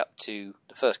the way up to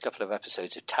the first couple of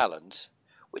episodes of Talons,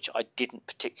 which I didn't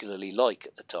particularly like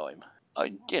at the time.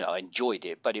 I enjoyed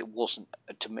it, but it wasn't,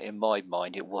 in my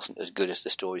mind, it wasn't as good as the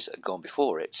stories that had gone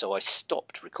before it. So I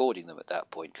stopped recording them at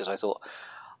that point because I thought,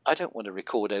 I don't want to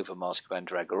record over Mask of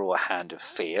Mandragora or Hand of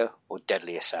Fear or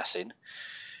Deadly Assassin,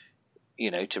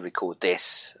 to record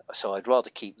this. So I'd rather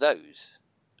keep those,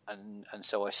 and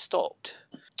so I stopped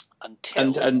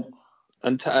until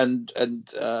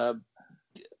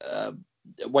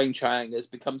Wayne Chang has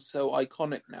become so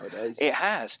iconic nowadays. It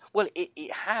has. Well,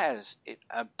 it has.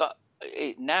 But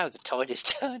now the tide is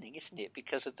turning, isn't it?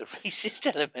 Because of the racist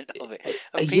element of it,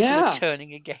 and people are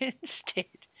turning against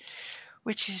it,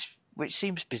 which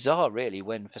seems bizarre, really,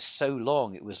 when for so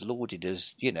long it was lauded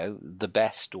as, the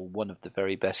best or one of the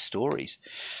very best stories.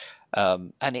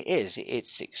 And it is.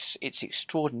 It's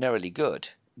extraordinarily good.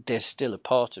 There's still a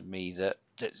part of me that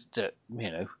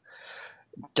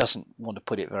doesn't want to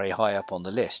put it very high up on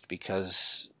the list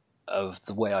because of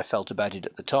the way I felt about it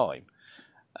at the time.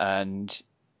 And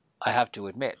I have to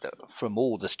admit that from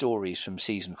all the stories from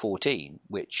season 14,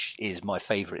 which is my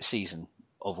favourite season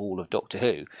of all of Doctor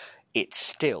Who, it's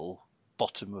still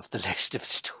bottom of the list of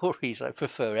stories. I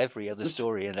prefer every other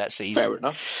story in that season. Fair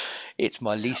enough. It's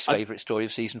my least favourite story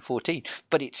of season 14,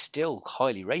 but it's still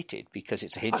highly rated because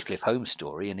it's a Hinchcliffe Holmes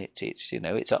story, and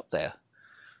it's up there.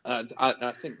 I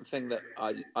think the thing that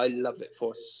I love it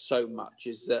for so much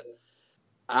is that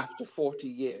after 40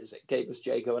 years, it gave us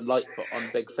Jago and Lightfoot on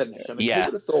Big Finish. I mean, who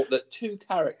would have thought that two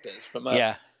characters from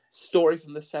a story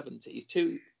from the 70s,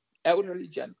 two elderly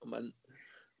gentlemen,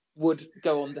 would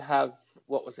go on to have,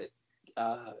 what was it?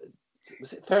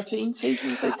 Was it 13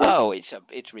 seasons they did? Oh, it's a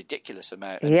ridiculous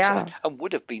amount. And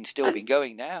would have still been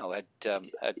going now had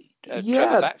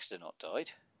Trevor Baxter not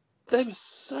died. They were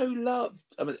so loved.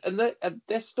 I mean, and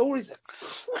their stories are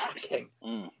cracking.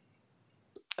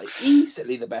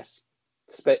 Easily the best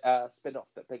spin-off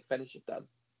that Big Finish have done.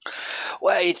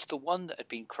 Well, it's the one that had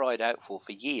been cried out for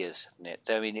years, isn't it?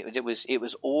 I mean, it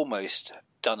was almost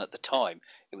done at the time.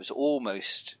 It was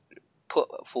almost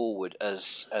put forward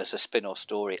as a spin-off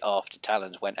story after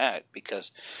Talons went out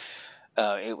because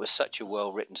it was such a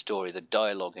well-written story. The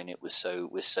dialogue in it was so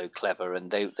clever,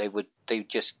 and they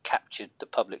just captured the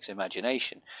public's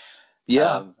imagination.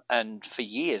 Yeah. And for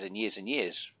years and years and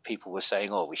years, people were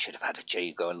saying, "Oh, we should have had a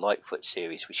Jago and Lightfoot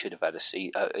series. We should have had a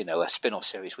spin-off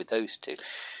series with those two."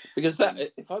 Because that,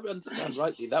 if I understand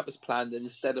rightly, that was planned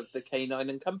instead of the K9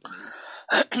 and Company.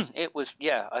 It was,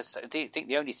 yeah. I think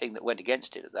the only thing that went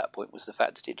against it at that point was the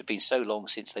fact that it had been so long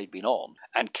since they'd been on,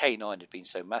 and K9 had been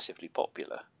so massively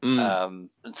popular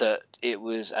that it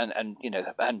was, and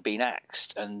hadn't been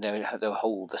axed, and the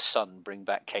whole "The Sun Bring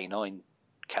Back K9"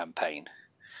 campaign.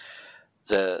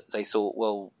 They thought,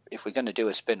 well, if we're going to do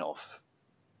a spin-off,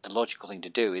 the logical thing to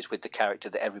do is with the character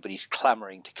that everybody's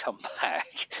clamouring to come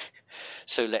back.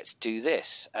 So let's do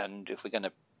this. And if we're going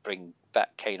to bring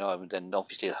back K9, then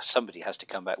obviously somebody has to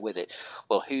come back with it.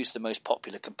 Well, who's the most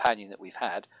popular companion that we've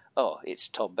had? Oh, it's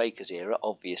Tom Baker's era.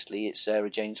 Obviously, it's Sarah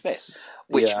Jane Smith,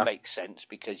 which makes sense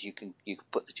because you can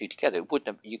put the two together. It wouldn't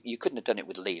have, you couldn't have done it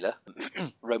with Leela.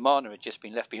 Romana had just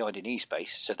been left behind in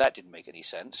E-Space, so that didn't make any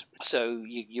sense. So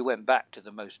you went back to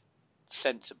the most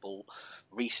sensible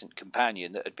recent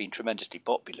companion that had been tremendously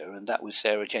popular, and that was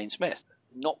Sarah Jane Smith.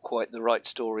 Not quite the right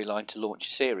storyline to launch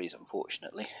a series,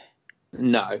 unfortunately.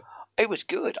 No. It was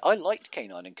good. I liked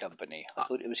K9 and Company. I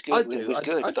thought it was good. It was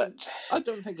good. I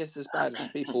don't think it's as bad as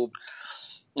people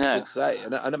would say.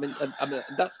 And I mean,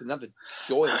 that's another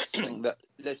joyous thing that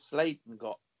Liz Sladen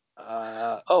got.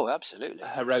 Absolutely.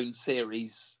 Her own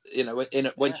series,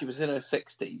 when she was in her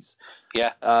 60s.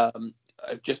 Yeah.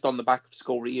 Just on the back of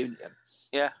School Reunion.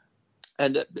 Yeah.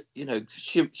 And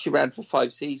she ran for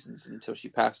 5 seasons until she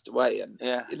passed away. And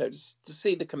just to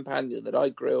see the companion that I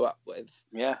grew up with.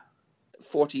 Yeah.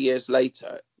 40 years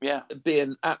later,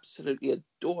 being absolutely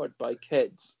adored by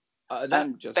kids,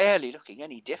 and just barely looking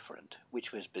any different,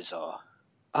 which was bizarre.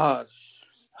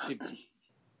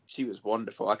 She was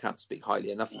wonderful. I can't speak highly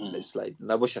enough of Liz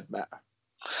Sladen. I wish I'd met her.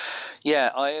 Yeah,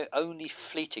 I only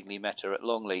fleetingly met her at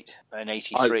Longleat in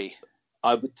 '83.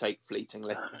 I would take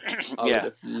fleetingly. I would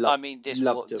have loved,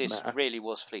 this really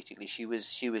was fleetingly. She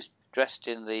was dressed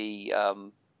in the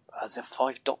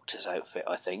Five Doctors outfit,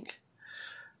 I think,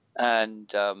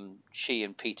 and she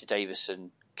and Peter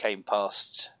Davison came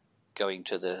past going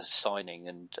to the signing,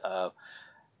 and I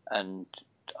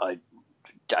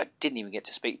didn't even get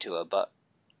to speak to her, but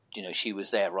she was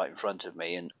there right in front of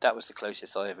me, and that was the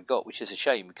closest I ever got, which is a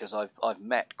shame because I've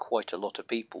met quite a lot of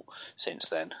people since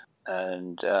then.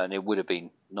 And it would have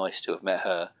been nice to have met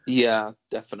her. Yeah,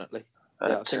 definitely.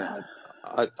 But,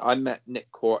 I met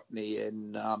Nick Courtney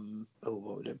in what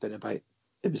would it have been about?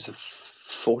 It was the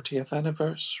 40th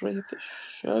anniversary of the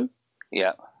show.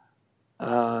 Yeah.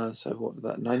 So what was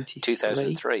that? 93.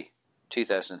 2003.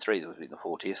 2003 would have been the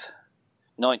 40th.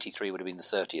 93 would have been the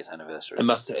 30th anniversary. It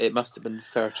must have been the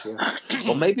 30th,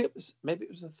 or maybe it was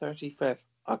the 35th.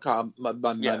 I can't.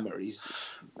 My memory's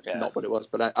not what it was.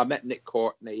 But I met Nick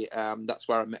Courtney. That's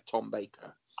where I met Tom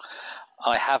Baker.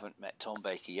 I haven't met Tom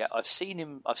Baker yet. I've seen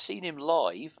him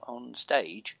live on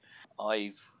stage.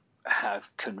 I have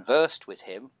conversed with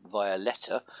him via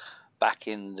letter back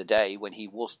in the day when he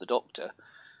was the Doctor.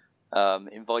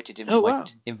 Invited him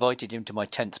to my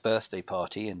 10th birthday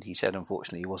party, and he said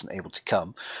unfortunately he wasn't able to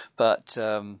come. But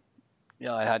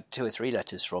I had 2 or 3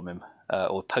 letters from him,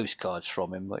 or postcards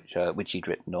from him, which he'd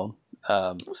written on.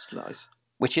 That's nice.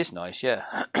 Which is nice,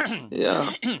 yeah. Yeah.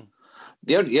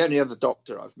 The only other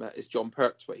Doctor I've met is John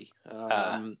Pertwee.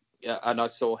 And I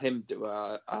saw him do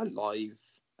a live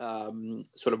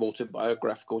sort of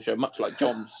autobiographical show, much like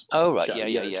John's. Oh right, show,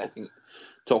 yeah.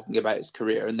 Talking about his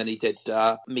career, and then he did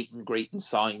meet and greet and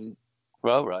sign.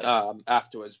 Well, right.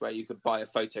 Afterwards, where you could buy a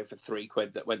photo for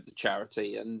 £3 that went to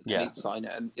charity, and he'd sign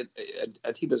it,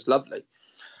 and he was lovely.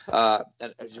 And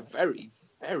it was a very,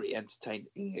 very entertaining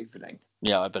evening.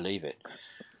 Yeah, I believe it.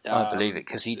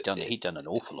 Because he'd done an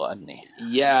awful lot, hadn't he?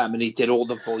 Yeah, I mean, he did all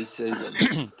the voices and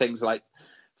things like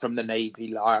From the Navy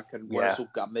Lark and Wurzel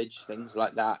Gummidge, things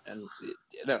like that, and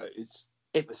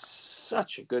it was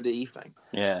such a good evening.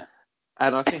 Yeah.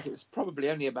 And I think it was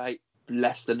probably only about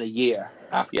less than a year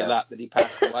after that he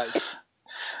passed away.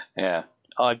 Yeah.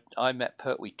 I met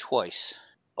Pertwee twice.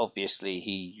 Obviously,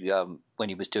 he when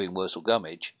he was doing Wurzel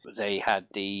Gummidge, they had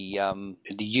the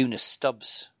Eunice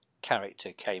Stubbs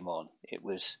character came on. It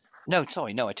was... I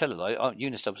tell a lie.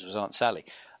 Eunice Stubbs was Aunt Sally.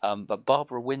 But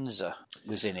Barbara Windsor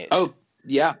was in it. Oh,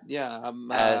 yeah.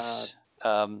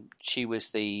 She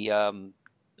was the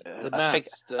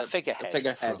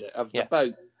figurehead of the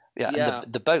boat. Yeah.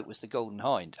 And the boat was the Golden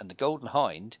Hind, and the Golden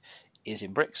Hind is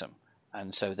in Brixham,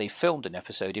 and so they filmed an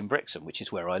episode in Brixham, which is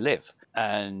where I live.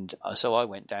 And so I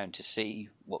went down to see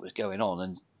what was going on,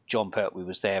 and John Pertwee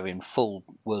was there in full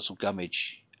Wurzel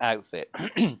Gummidge outfit,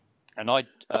 and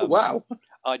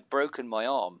I'd broken my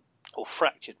arm, or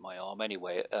fractured my arm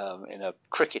anyway, in a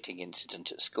cricketing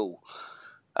incident at school,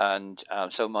 and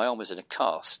so my arm was in a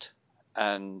cast,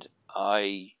 and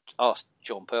I asked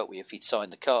John Pertwee if he'd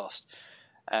signed the cast.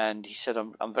 And he said,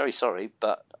 I'm very sorry,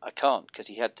 but I can't, because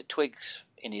he had the twigs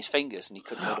in his fingers and he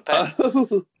couldn't hold a pen.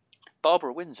 Oh.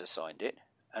 Barbara Windsor signed it,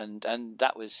 and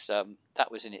that was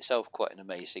in itself quite an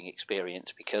amazing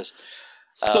experience, because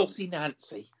Saucy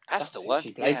Nancy. That's the one.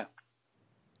 Yeah.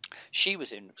 She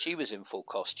was in full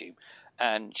costume,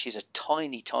 and she's a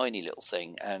tiny, tiny little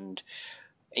thing, and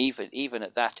even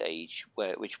at that age,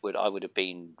 I would have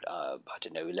been,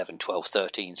 11, 12,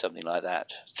 13, something like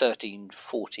that, 13,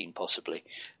 14 possibly,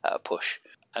 push.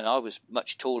 And I was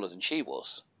much taller than she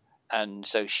was. And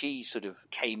so she sort of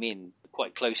came in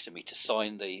quite close to me to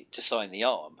sign the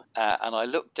arm. And I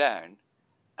looked down,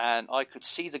 and I could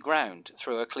see the ground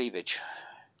through her cleavage.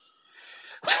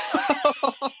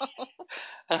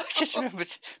 And I just remember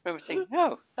thinking,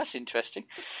 oh, that's interesting,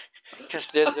 because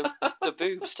the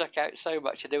boob stuck out so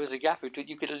much, and there was a gap between.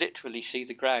 You could literally see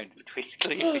the ground between the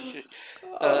cleavage.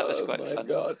 That was quite fun.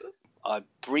 God. I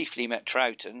briefly met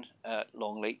Troughton at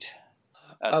Longleat.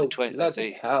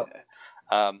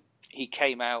 He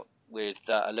came out with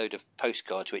a load of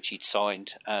postcards which he'd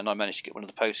signed, and I managed to get one of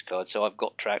the postcards, so I've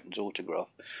got Troughton's autograph.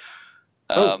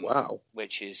 Wow!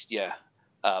 Which is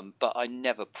but I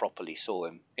never properly saw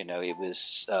him. It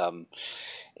was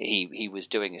he was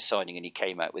doing his signing, and he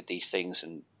came out with these things,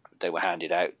 and they were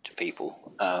handed out to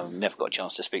people. Never got a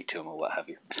chance to speak to him or what have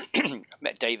you.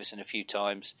 Met Davison a few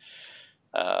times.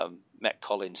 Met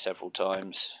Colin several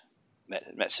times.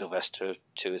 Met Sylvester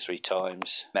 2 or 3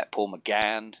 times. Met Paul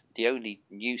McGann. The only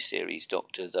new series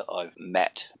Doctor that I've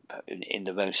met in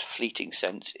the most fleeting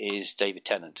sense is David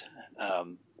Tennant.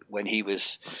 When he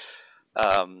was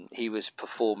he was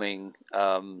performing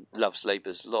Love's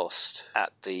Labour's Lost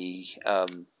at the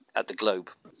Globe.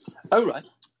 Oh, right.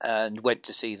 And went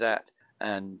to see that.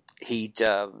 And he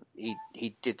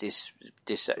did this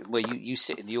where you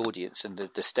sit in the audience and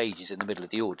the stage is in the middle of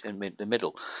the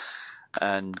middle,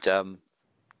 and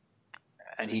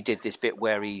he did this bit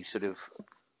where he sort of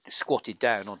squatted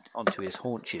down onto his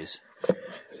haunches,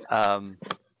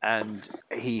 and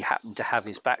he happened to have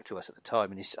his back to us at the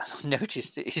time, and I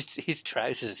noticed that his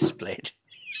trousers split.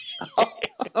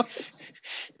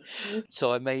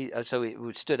 So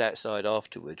we stood outside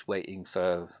afterwards waiting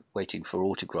for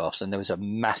autographs, and there was a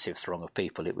massive throng of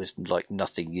people. It was like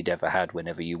nothing you'd ever had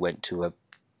whenever you went to a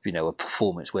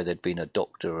performance where there'd been a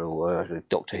Doctor or a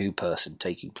Doctor Who person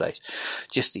taking place.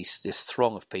 Just this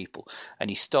throng of people, and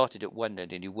he started at one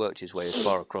end and he worked his way as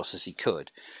far across as he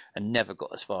could, and never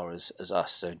got as far as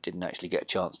us, so didn't actually get a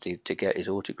chance to get his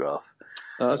autograph.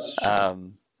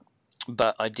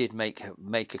 But I did make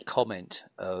a comment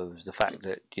of the fact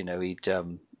that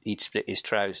he'd split his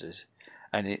trousers,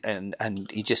 and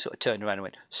he just sort of turned around and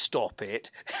went, "Stop it!"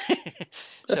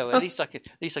 So at least I can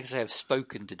say I've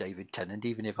spoken to David Tennant,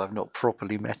 even if I've not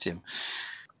properly met him.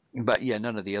 But yeah,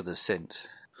 none of the others since.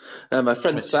 My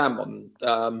friend Sam,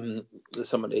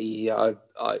 somebody I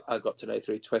got to know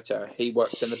through Twitter. He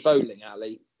works in a bowling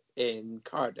alley in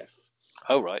Cardiff.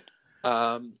 Oh, right.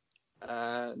 And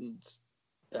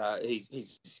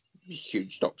he's a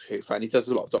huge Doctor Who fan. He does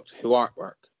a lot of Doctor Who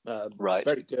artwork. Right.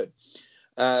 Very good.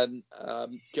 And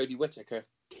Jodie Whittaker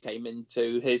came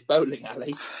into his bowling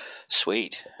alley.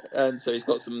 Sweet. And so he's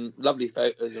got some lovely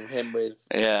photos of him with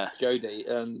Jodie.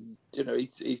 And,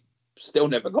 he's still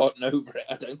never gotten over it,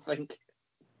 I don't think.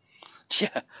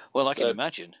 Yeah, well, I can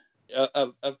imagine.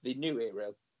 Of the new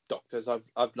era Doctors,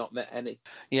 I've not met any.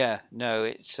 Yeah, no,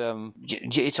 it's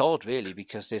odd really,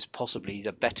 because there's possibly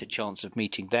a better chance of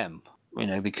meeting them,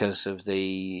 because of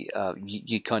the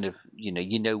you kind of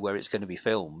where it's going to be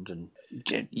filmed, and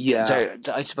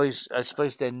I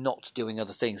suppose they're not doing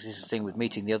other things. This is the thing with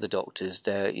meeting the other Doctors.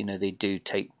 They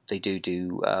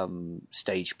do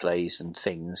stage plays and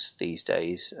things these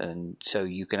days, and so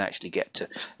you can actually get to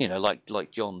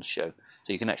like John's show,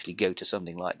 so you can actually go to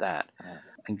something like that.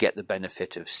 And get the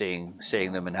benefit of seeing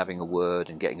them and having a word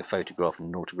and getting a photograph and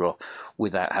an autograph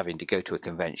without having to go to a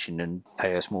convention and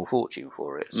pay a small fortune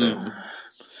for it. So,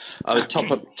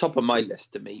 top of my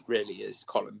list to meet really is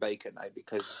Colin Baker now,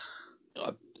 because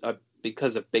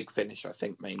of Big Finish, I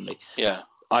think mainly. Yeah,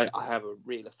 I have a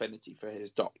real affinity for his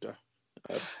Doctor.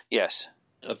 Yes,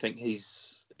 I think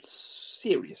he's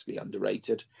seriously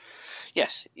underrated.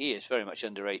 Yes, he is very much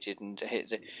underrated, and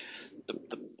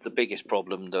the biggest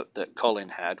problem that Colin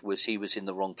had was he was in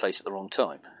the wrong place at the wrong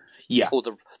time. Yeah, or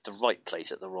the right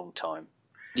place at the wrong time.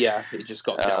 Yeah, he just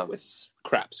got dealt with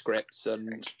crap scripts,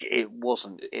 and it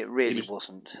wasn't. It really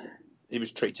wasn't. He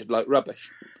was treated like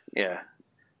rubbish. Yeah,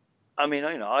 I mean,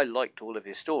 I liked all of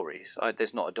his stories.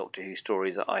 There's not a Doctor Who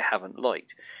story that I haven't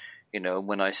liked.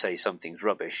 When I say something's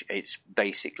rubbish, it's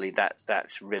basically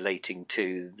that's relating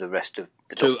to the rest of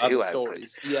the Doctor Who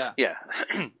stories. Yeah.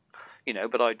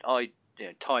 But I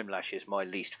Time Lash is my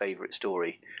least favourite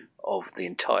story of the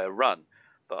entire run.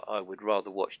 But I would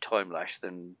rather watch Time Lash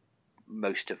than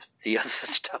most of the other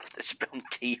stuff that's on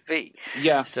TV.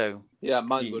 Yeah. So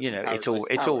mine would.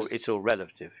 It's all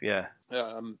relative. Yeah.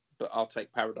 But I'll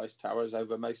take Paradise Towers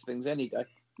over most things any day.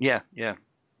 Yeah.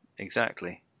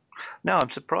 Exactly. No, I'm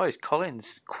surprised.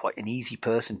 Colin's quite an easy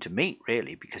person to meet,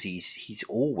 really, because he's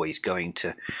always going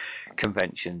to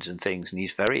conventions and things, and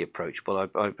he's very approachable.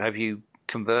 Have you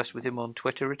conversed with him on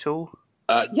Twitter at all?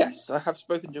 Yes, I have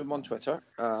spoken to him on Twitter.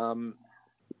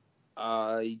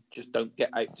 I just don't get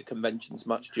out to conventions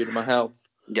much due to my health.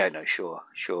 Yeah, no, sure.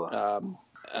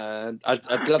 And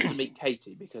I'd love to meet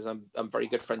Katie, because I'm very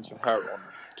good friends with her on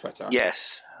Twitter.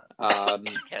 Yes.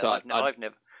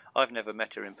 I've never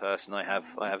met her in person. I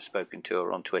have spoken to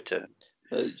her on Twitter.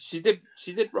 She did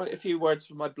write a few words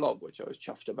for my blog, which I was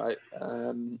chuffed about.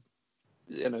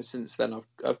 Since then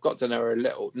I've got to know her a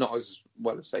little, not as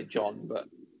well as say John, but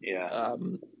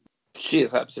she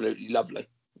is absolutely lovely.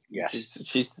 Yes,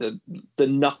 she's the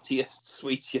nuttiest,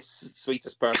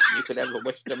 sweetest person you could ever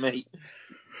wish to meet.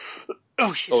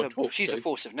 Oh, she's a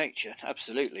force of nature.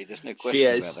 Absolutely, there's no question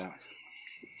about that.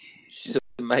 She's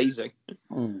amazing.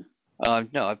 Mm.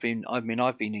 No, I've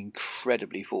been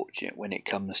incredibly fortunate when it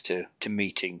comes to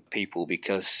meeting people,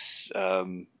 because a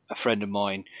friend of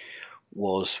mine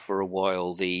was for a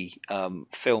while the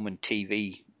film and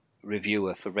TV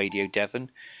reviewer for Radio Devon,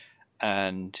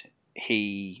 and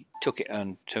he took it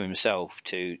unto himself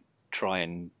to try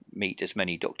and meet as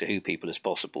many Doctor Who people as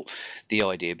possible. The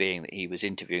idea being that he was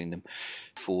interviewing them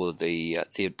for the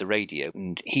radio,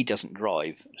 and he doesn't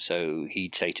drive, so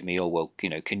he'd say to me, "Oh well,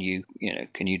 can you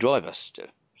drive us to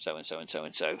so and so and so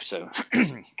and so?" So,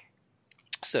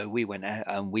 so we went out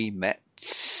and we met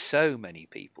so many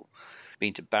people.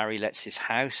 Been to Barry Letts'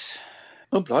 house.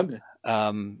 Oh, blimey!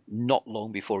 Not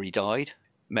long before he died,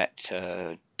 met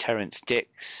Terence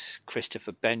Dix,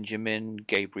 Christopher Benjamin,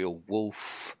 Gabriel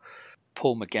Wolfe,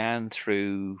 Paul McGann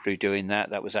through doing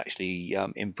that. That was actually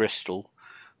in Bristol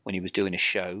when he was doing a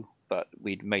show, but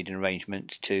we'd made an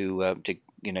arrangement to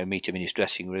meet him in his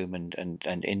dressing room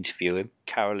and interview him.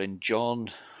 Carolyn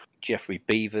John, Geoffrey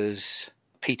Beavers,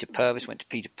 Peter Purvis. Went to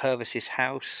Peter Purvis's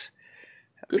house.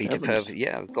 Good Peter heavens. Purvis,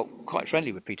 I got quite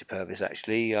friendly with Peter Purvis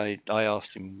actually. I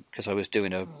asked him because I was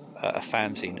doing a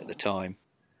fanzine at the time,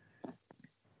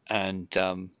 and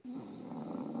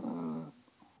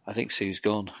I think Sue's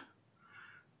gone.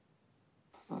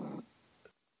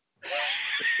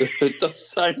 It does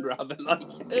sound rather like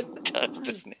it. It does,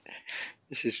 doesn't it?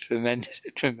 This is tremendous.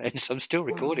 I'm still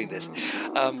recording this.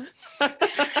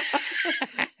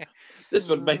 This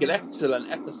would make an excellent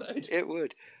episode. It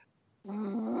would.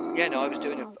 Yeah, no, I was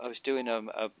doing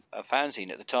a fanzine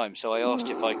at the time, so I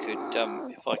asked if I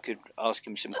could ask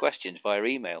him some questions via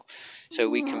email. So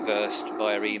we conversed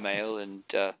via email, and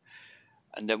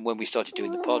then when we started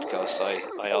doing the podcast,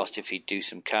 I asked if he'd do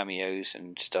some cameos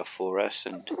and stuff for us,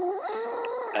 and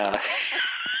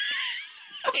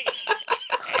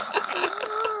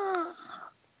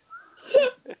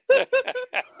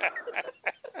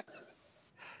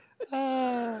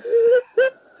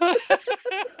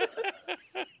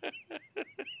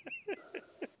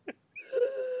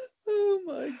Oh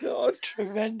my God!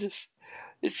 Tremendous.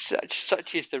 It's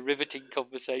such is the riveting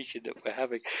conversation that we're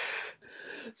having.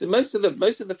 So most of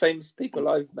the famous people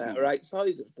I've met are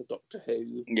outside of the Doctor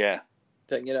Who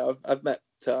thing. I've met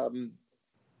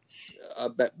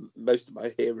most of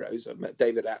my heroes. I've met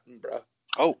David Attenborough.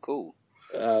 Oh, cool.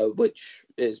 Which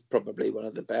is probably one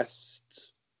of the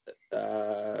best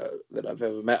that I've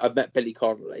ever met. I've met Billy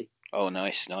Connolly. Oh,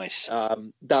 nice.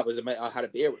 That was amazing. I had a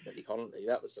beer with Billy Connolly.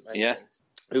 That was amazing. Yeah.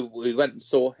 We went and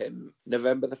saw him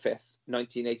November the 5th,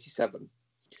 1987.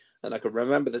 And I can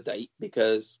remember the date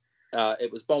because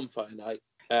it was bonfire night.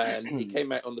 And he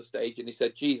came out on the stage and he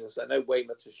said, "Jesus, I know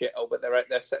Weymouth's a shithole, but they're out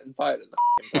there setting fire in the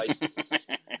place."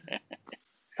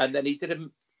 And then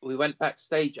we went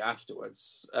backstage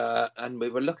afterwards and we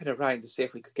were looking around to see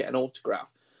if we could get an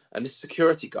autograph. And this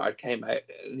security guard came out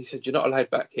and he said, "You're not allowed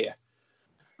back here."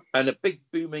 And a big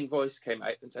booming voice came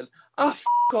out and said, "F***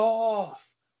 off.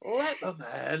 Let them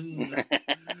in."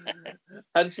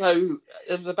 And so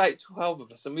there was about 12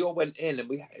 of us, and we all went in, and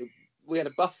we had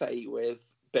a buffet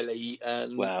with Billy,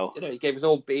 and wow. He gave us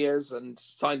all beers and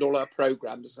signed all our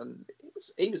programs, and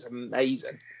he was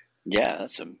amazing. Yeah,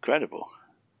 that's incredible.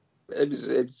 He was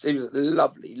a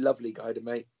lovely guy to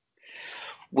meet.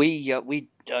 We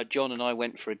John and I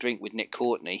went for a drink with Nick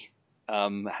Courtney,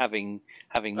 having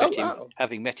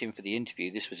met him for the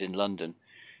interview. This was in London.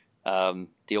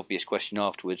 The obvious question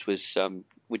afterwards was,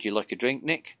 "Would you like a drink,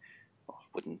 Nick?"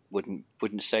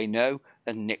 Wouldn't say no,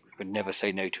 and Nick would never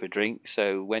say no to a drink.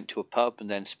 So went to a pub and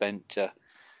then spent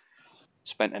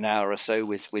an hour or so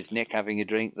with Nick having a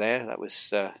drink there. That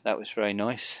was very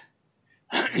nice.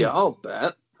 Yeah, I'll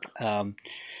bet.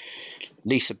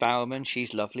 Lisa Bowerman,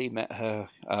 she's lovely. Met her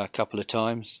a couple of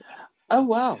times. Oh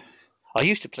wow! I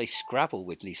used to play Scrabble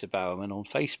with Lisa Bowerman on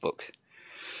Facebook.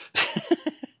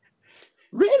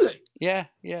 Really? Yeah,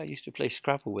 I used to play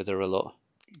Scrabble with her a lot.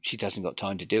 She hasn't got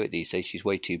time to do it these days. She's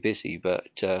way too busy.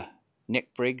 But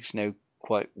Nick Briggs know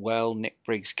quite well. Nick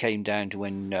Briggs came down to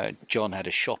when John had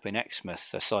a shop in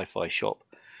Exmouth, a sci-fi shop,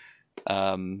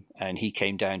 and he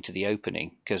came down to the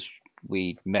opening because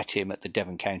we met him at the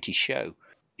Devon County show.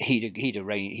 He'd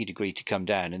agreed to come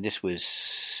down, and this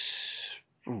was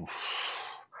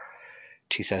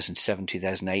 2007,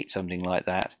 2008, something like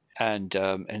that.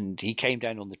 And he came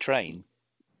down on the train,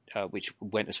 which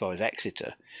went as far as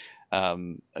Exeter,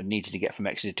 and needed to get from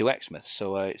Exeter to Exmouth.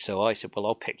 So I said, "Well,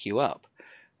 I'll pick you up."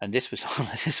 And this was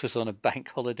on a bank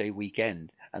holiday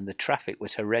weekend, and the traffic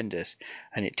was horrendous,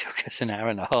 and it took us an hour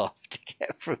and a half to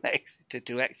get from Exeter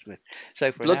to Exmouth.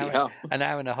 So for an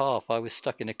hour and a half, I was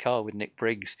stuck in a car with Nick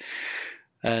Briggs,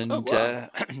 and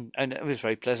and it was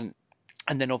very pleasant.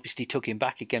 And then obviously took him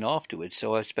back again afterwards.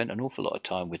 So I spent an awful lot of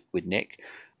time with Nick.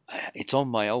 It's on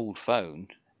my old phone,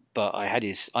 but I had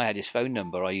his phone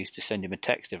number. I used to send him a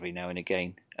text every now and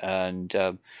again. And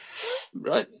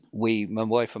right, my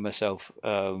wife and myself,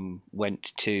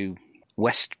 went to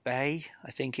West Bay,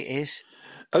 I think it is.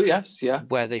 Oh yes, yeah.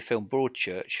 Where they filmed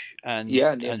Broadchurch, and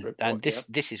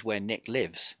this is where Nick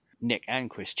lives. Nick and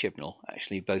Chris Chibnall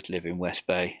actually both live in West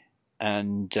Bay,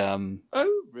 and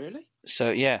oh really?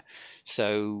 So yeah,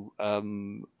 so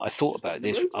I thought about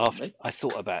this after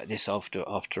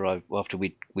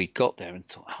we got there, and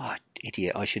thought, oh,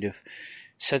 idiot, I should have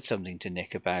said something to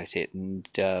Nick about it, and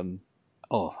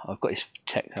I've got his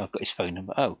phone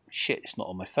number. Oh shit, it's not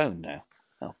on my phone now.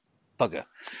 Oh bugger.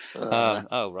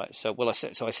 Right. So I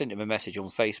sent him a message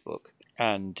on Facebook,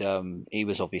 and he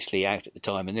was obviously out at the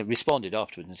time, and then responded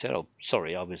afterwards and said, "Oh,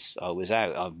 sorry, I was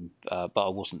out, but I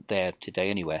wasn't there today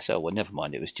anywhere." So well, never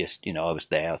mind. It was just I was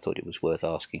there. I thought it was worth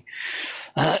asking.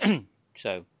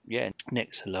 So yeah,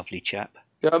 Nick's a lovely chap.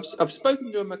 Yeah, I've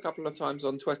spoken to him a couple of times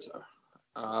on Twitter.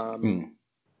 Not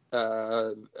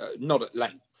at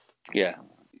length. Yeah,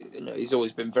 he's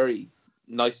always been very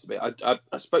nice to me.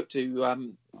 I spoke to I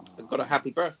got a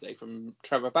happy birthday from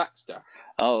Trevor Baxter.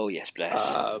 Oh yes,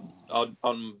 bless.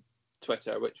 On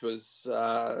Twitter, which was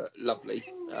lovely,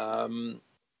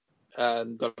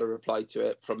 and got a reply to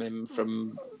it from him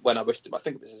from when I wished him. I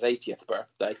think it was his 80th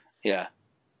birthday. Yeah.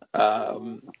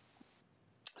 So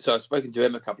I've spoken to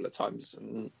him a couple of times,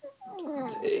 and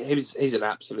he was an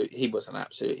absolutely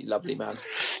lovely man.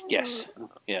 Yes.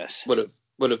 Would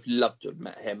have loved to have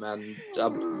met him, and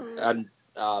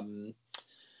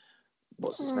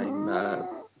what's his name?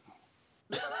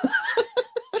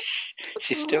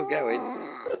 She's still going.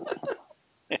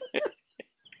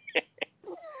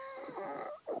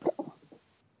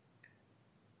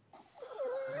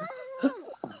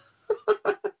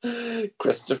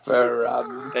 Christopher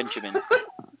Benjamin.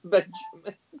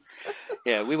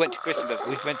 Yeah, we went to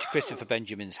Christopher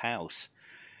Benjamin's house.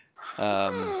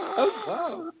 Oh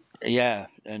wow! Yeah,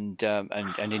 and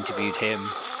interviewed him.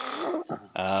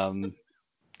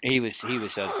 He was a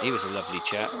lovely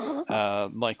chap.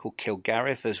 Michael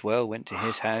Kilgarriff as well went to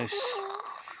his house.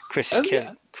 Chris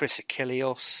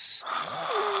Achilleos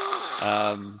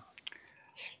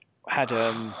had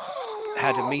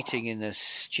a meeting in a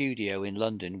studio in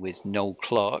London with Noel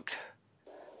Clarke,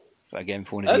 again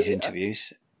for one of these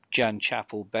interviews. Jan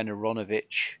Chappell, Ben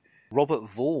Aronovich, Robert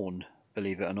Vaughan,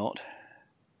 believe it or not.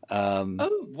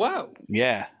 Oh wow!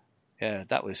 Yeah,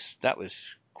 that was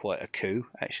quite a coup,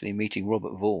 actually, meeting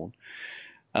Robert Vaughan.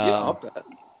 I'll bet.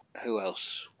 Who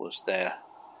else was there?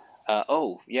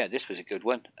 This was a good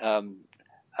one.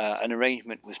 An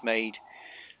arrangement was made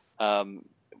to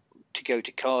go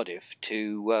to Cardiff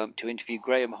to interview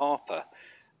Graham Harper,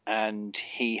 and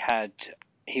he had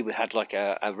like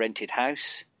a rented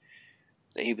house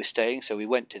that he was staying. So we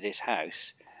went to this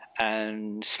house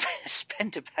and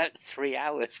spent about 3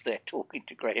 hours there talking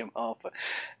to Graham Harper.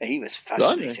 He was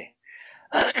fascinating.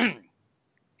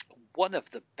 One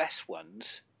of the best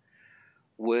ones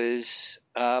was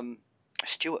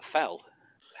Stuart Fell,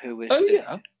 who was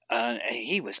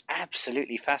he was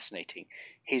absolutely fascinating.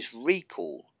 His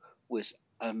recall was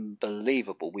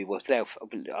unbelievable. We were there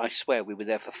I swear we were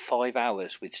there for 5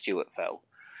 hours with Stuart Fell.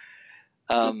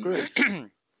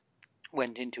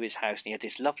 Went into his house, and he had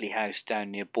this lovely house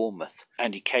down near Bournemouth,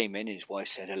 and he came in, his wife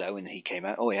said hello, and he came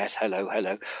out, oh yes, hello,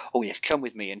 oh yes, come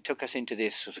with me, and took us into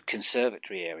this sort of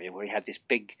conservatory area where he had this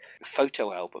big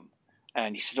photo album,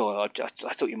 and he said, I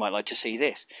thought you might like to see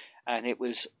this, and it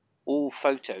was all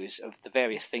photos of the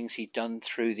various things he'd done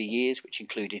through the years, which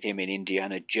included him in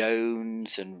Indiana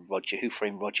Jones and Who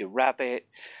Framed Roger Rabbit,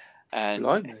 and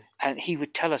he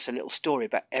would tell us a little story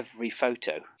about every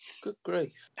photo. Good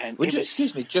grief. And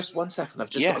excuse me just 1 second, I've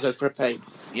just got to go for a pee.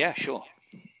 Yeah, sure.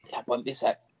 That won't be a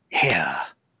sec. Here,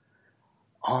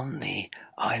 on the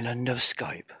island of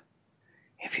Skype,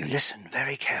 if you listen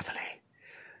very carefully,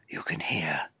 you can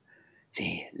hear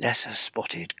the lesser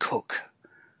spotted cook.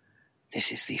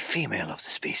 This is the female of the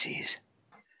species.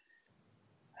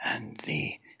 And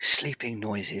the sleeping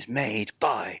noises made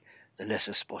by the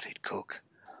lesser spotted cook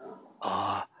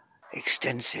are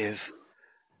extensive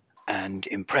and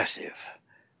impressive.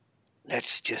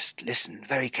 Let's just listen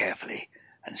very carefully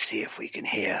and see if we can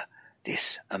hear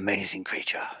this amazing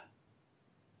creature.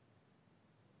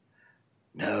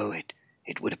 No,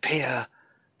 it would appear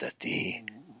that the...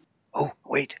 Oh,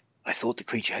 wait, I thought the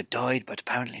creature had died, but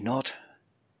apparently not.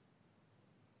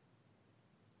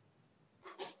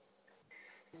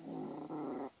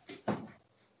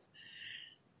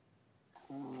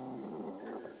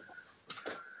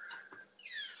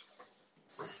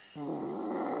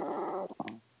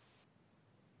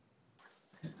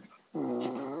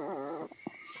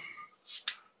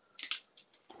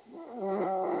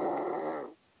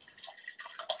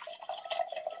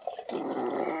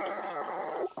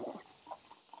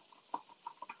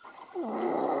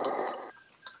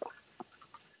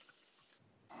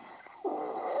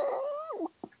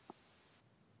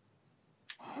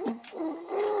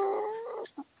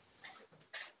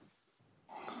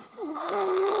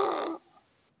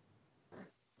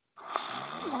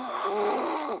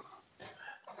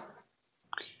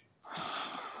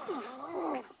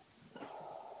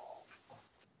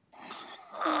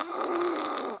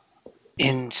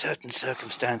 in certain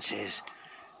circumstances,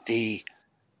 the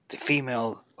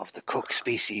female of the cook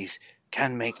species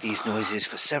can make these noises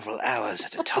for several hours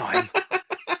at a time.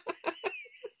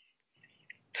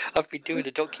 I've been doing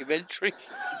a documentary.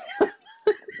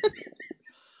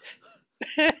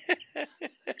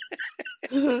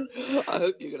 I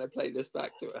hope you're going to play this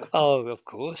back to her. Oh, of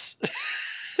course.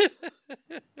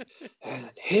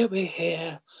 And here we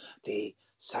hear the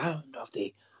sound of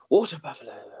the water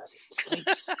buffalo as it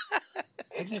sleeps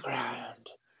in the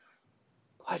ground,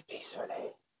 quite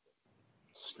peacefully,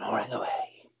 snoring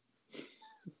away.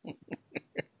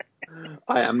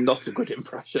 I am not a good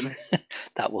impressionist.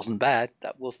 That wasn't bad.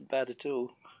 That wasn't bad at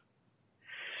all.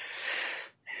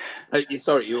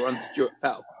 Sorry, you were on Stuart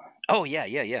Fell. Oh yeah.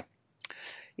 Yeah,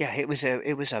 it was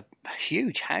a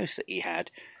huge house that he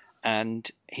had, and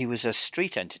he was a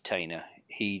street entertainer.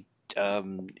 He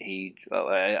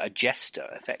a jester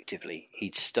effectively.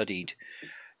 He'd studied,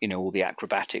 all the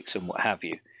acrobatics and what have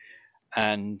you,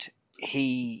 and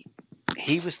he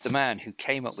was the man who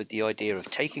came up with the idea of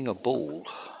taking a ball,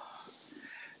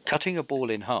 cutting a ball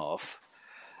in half,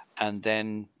 and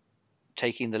then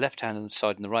taking the left-hand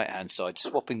side and the right-hand side,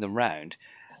 swapping them round,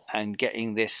 and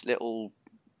getting this little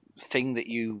thing that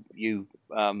you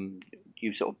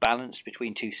sort of balance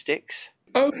between two sticks.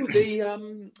 Oh,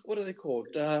 the what are they called?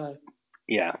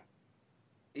 Yeah,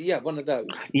 one of those.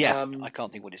 Yeah, I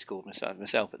can't think what it's called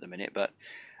myself at the minute, but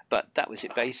that was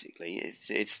it basically.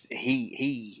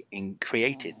 He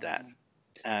created that,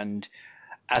 and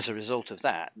as a result of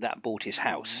that bought his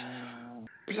house.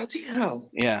 Bloody hell!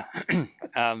 Yeah,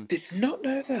 did not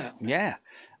know that. Yeah,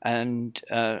 and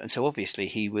so obviously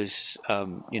he was,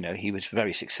 he was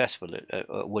very successful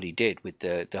at what he did with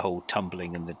the whole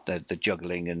tumbling and the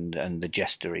juggling and the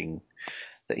gesturing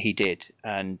that he did,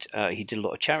 and he did a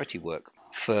lot of charity work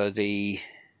for the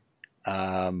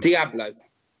Diablo.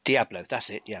 That's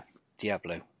it. Yeah,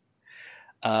 Diablo.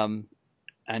 And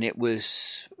it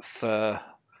was for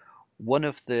one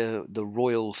of the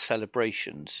royal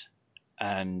celebrations.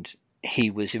 And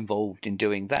he was involved in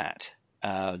doing that.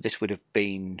 This would have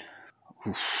been,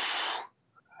 I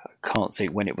can't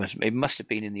think when it was. It must have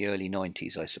been in the early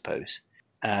 90s, I suppose.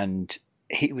 And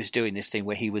he was doing this thing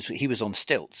where he was on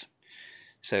stilts.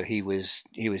 So he was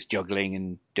juggling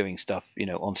and doing stuff,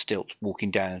 on stilts, walking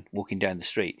down the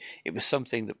street. It was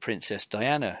something that Princess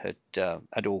Diana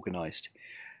had organised,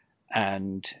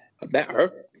 and I met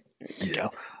her. Yeah.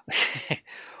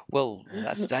 Well,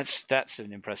 that's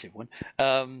an impressive one.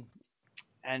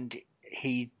 And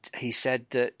he said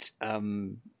that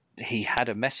he had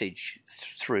a message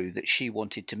through that she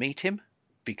wanted to meet him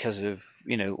because of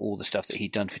all the stuff that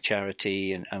he'd done for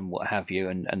charity and what have you,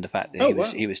 and the fact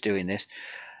that he was doing this,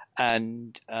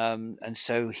 and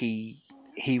so he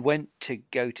went to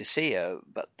go to see her,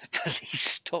 but the police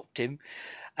stopped him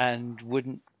and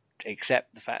wouldn't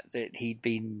accept the fact that he'd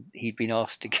been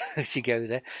asked to go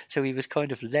there, so he was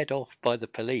kind of led off by the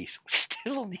police,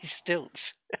 still on his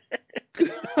stilts,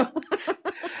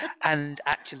 and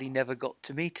actually never got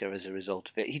to meet her as a result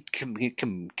of it. He'd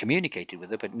communicated with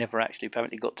her, but never actually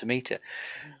apparently got to meet her.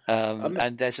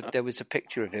 And there was a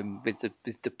picture of him with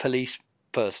the police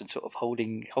person sort of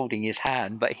holding his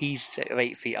hand, but he's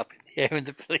 8 feet up in the air, and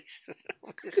the police.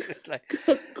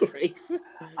 Great.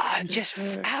 And just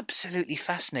absolutely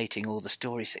fascinating, all the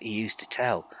stories that he used to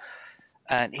tell.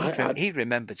 And he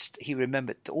remembered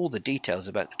all the details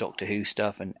about the Doctor Who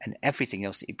stuff and everything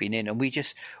else that he'd been in. And we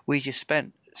just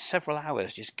spent several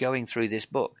hours just going through this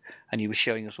book, and he was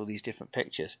showing us all these different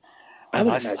pictures. I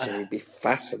would imagine it'd be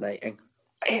fascinating.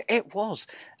 It was.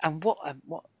 And what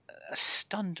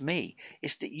stunned me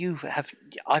is that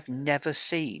I've never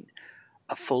seen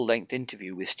a full-length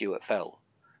interview with Stuart Fell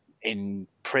in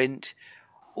print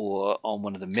or on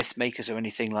one of the Myth Makers or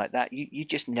anything like that. You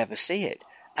just never see it.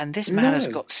 And this man has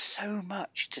got so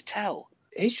much to tell.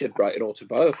 He should write an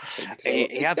autobiography.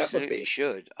 He absolutely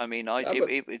should. I mean, I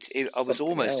was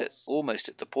almost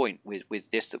at the point with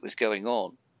this that was going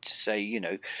on to say, you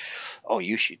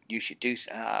should do.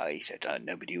 He said,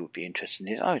 nobody would be interested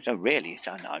in this. Oh, no, really?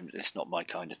 It's not my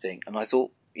kind of thing. And I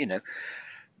thought,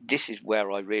 this is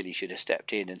where I really should have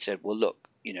stepped in and said, well, look,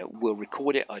 we'll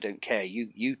record it. I don't care.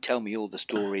 You tell me all the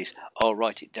stories. I'll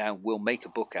write it down. We'll make a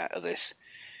book out of this.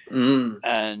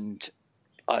 And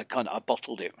I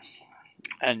bottled it.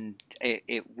 And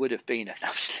it would have been an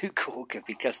absolute corker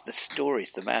because the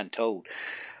stories the man told,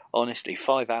 honestly,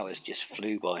 5 hours just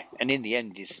flew by. And in the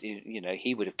end,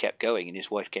 he would have kept going, and his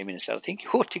wife came in and said, I think you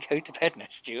ought to go to bed now,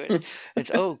 Stuart.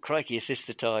 And oh, crikey, is this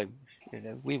the time?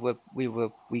 We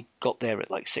got there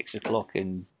at like 6 o'clock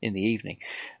in the evening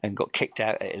and got kicked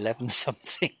out at 11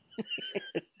 something.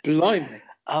 Blimey.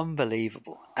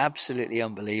 unbelievable, absolutely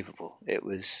unbelievable. It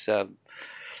was,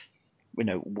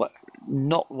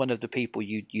 not one of the people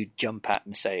you jump at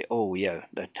and say, oh yeah,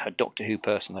 a Doctor Who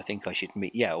person I think I should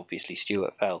meet. Yeah, obviously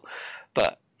Stuart Fell,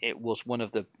 but it was one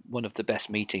of the best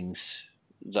meetings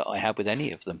that I had with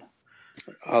any of them.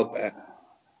 I'll bet.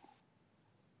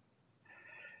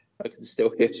 I can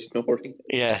still hear snoring.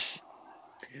 Yes.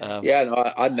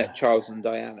 I met Charles and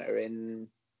Diana in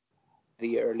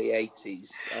the early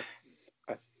 80s.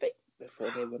 I think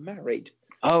before they were married.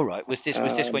 Oh right, was this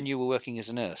when you were working as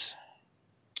a nurse?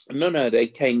 No, they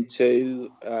came to.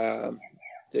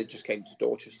 They just came to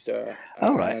Dorchester.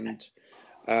 Oh right. And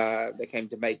they came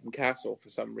to Maiden Castle for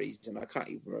some reason. I can't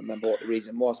even remember what the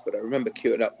reason was, but I remember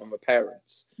queuing up with my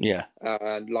parents. Yeah.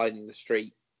 And lining the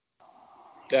street,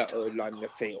 or lining the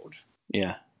field.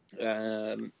 Yeah.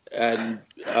 And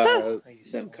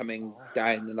them coming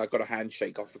down, and I got a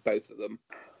handshake off of both of them.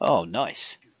 Oh,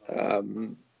 nice.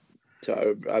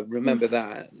 So I remember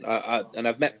that. And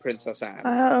I've met Princess Anne.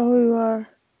 I don't know who you are.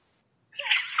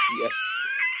 Yes.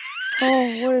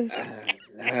 Oh, wait.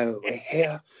 Now we're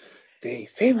here. The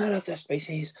female of the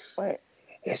species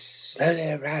is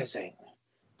slowly arousing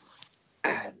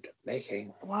and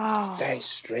making very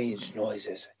strange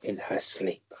noises in her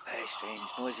sleep. Very strange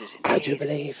noises. I do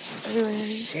believe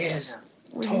she is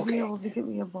Would talking. you be able to get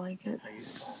me a blanket?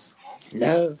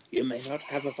 No, you may not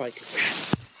have a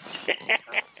Vicodin.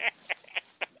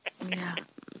 Yeah.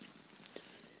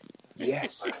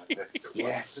 Yes.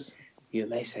 Yes. You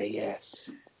may say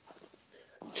yes.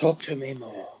 Talk to me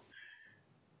more.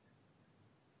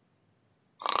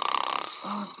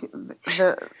 Oh,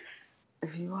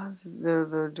 if you want,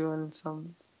 they're doing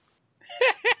some.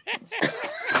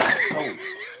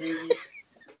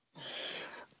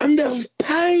 And there's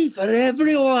pay for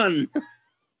everyone.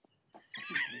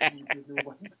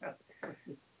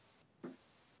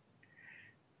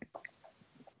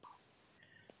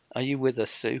 Are you with us,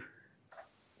 Sue?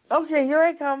 Okay, here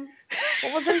I come.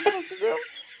 What was I supposed to do?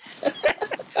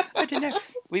 I don't know.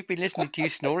 We've been listening to you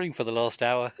snoring for the last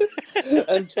hour.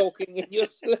 And talking in your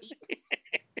sleep.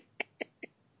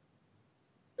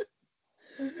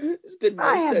 It's been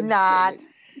I have not.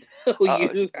 Oh,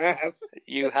 you have.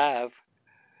 You have.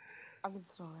 I've been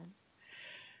snoring.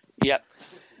 Yep.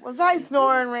 Was I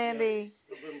snoring, Randy?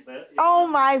 Oh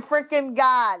my freaking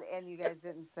God! And you guys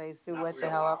didn't say, Sue, what the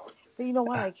hell up? But you know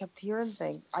what? I kept hearing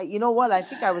things. You know what? I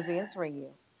think I was answering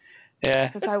you. Yeah.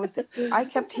 Because I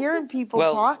kept hearing people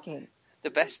talking. The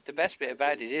best bit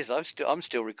about it is I'm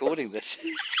still recording this.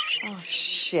 Oh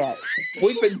shit!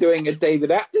 We've been doing a David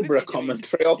Attenborough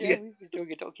commentary of you. We've been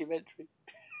doing a documentary.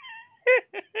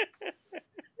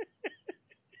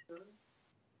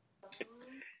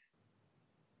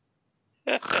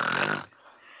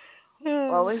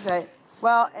 Well, at least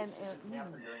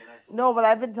no, but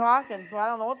I've been talking, so I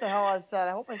don't know what the hell I said.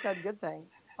 I hope I said good things.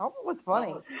 I hope it was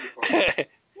funny.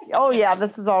 Oh yeah,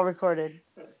 this is all recorded.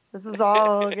 This is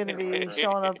all going to be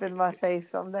showing up in my face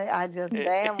someday. I just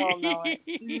damn well know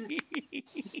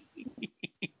it.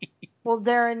 Well,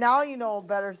 Darren, now you know a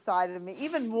better side of me,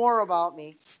 even more about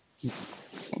me.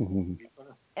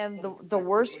 And the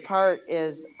worst part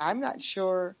is I'm not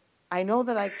sure. I know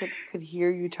that I could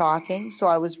hear you talking, so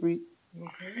I was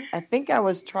I think I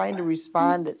was trying to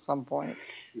respond at some point.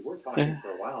 You were talking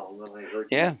for a while, and then I heard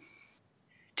you. Yeah.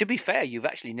 To be fair, you've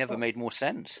actually never made more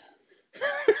sense.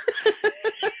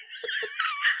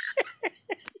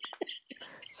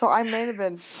 So I might have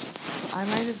been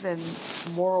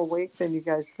more awake than you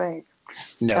guys think.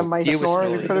 No, and my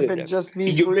snoring could have been just me.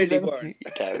 You really breathing. were.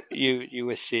 No, you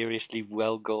were seriously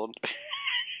well gone.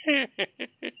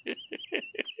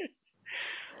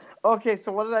 Okay,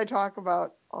 so what did I talk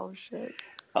about? Oh shit.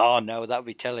 Oh no, that would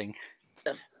be telling.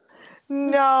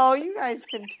 No, you guys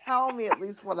can tell me at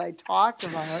least what I talked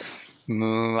about.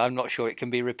 I'm not sure it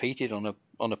can be repeated on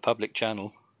a public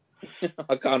channel.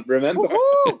 I can't remember.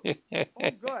 Oh,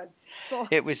 good. So,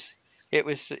 It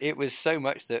was so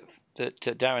much that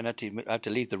Darren had to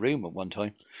leave the room at one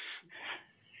time.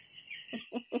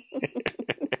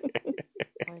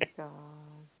 my God.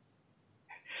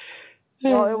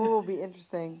 Well, it will be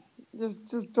interesting.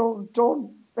 Just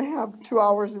don't have 2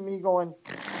 hours of me going.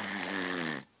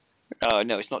 Oh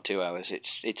no, it's not 2 hours.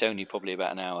 It's only probably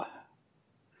about an hour.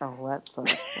 Oh, that's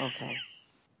okay.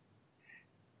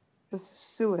 This is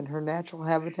Sue in her natural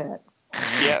habitat.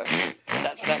 Yeah,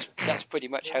 that's pretty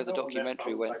much how the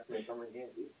documentary went.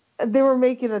 They were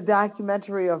making a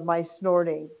documentary of my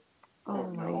snorting. Oh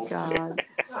my God.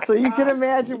 So you can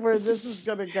imagine where this is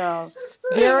going to go.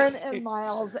 Darren and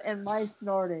Miles and my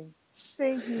snorting.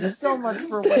 Thank you so much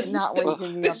for not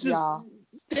waking me up, y'all.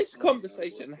 This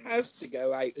conversation has to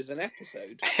go out as an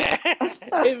episode.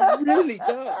 It really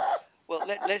does. Well,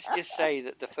 let's just say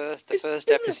that the first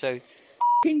episode.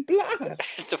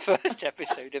 Blast. The first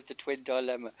episode of the Twin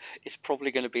Dilemma is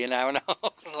probably going to be an hour and a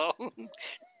half long, and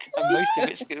most of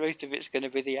it's going to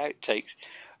be the outtakes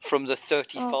from the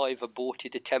 35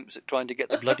 aborted attempts at trying to get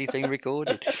the bloody thing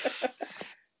recorded.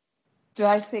 Did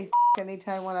I say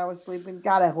anytime when I was sleeping?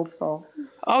 God, I hope so.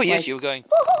 Oh yes, you were going.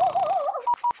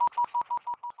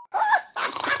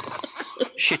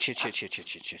 Shit. That's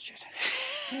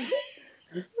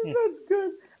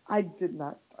good. I did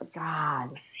not.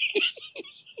 God.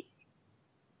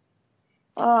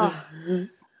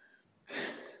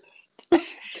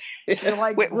 You're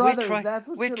like brothers. That's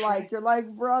what you're like. You're like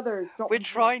brothers. We're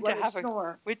trying to have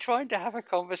a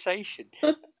conversation,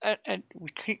 and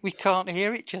we can't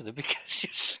hear each other because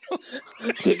you're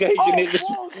snoring. So occasionally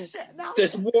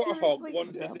this warthog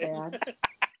wanders in.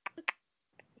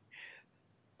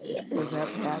 Was that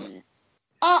bad?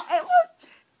 It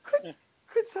was.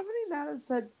 Could somebody not have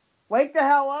said, "Wake the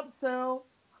hell up, Sue"?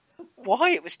 Why?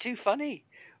 It was too funny.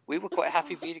 We were quite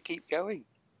happy for you to keep going.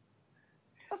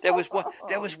 There was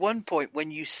one point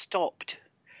when you stopped,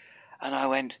 and I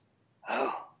went,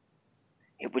 "Oh,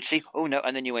 it would seem." Oh no,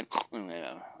 and then you went, "Oh,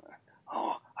 no.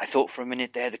 Oh, I thought for a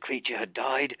minute there the creature had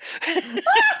died."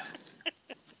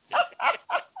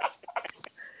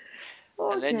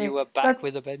 And then you were back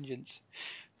with a vengeance.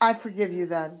 I forgive you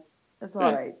then. That's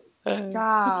all right.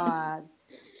 God.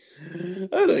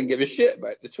 I don't give a shit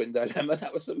about the Twin Dilemma.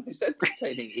 That was the most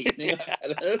entertaining evening I've had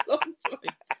in a long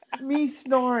time. Me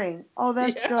snoring. Oh,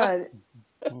 that's good.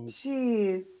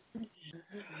 Jeez.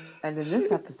 And in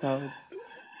this episode,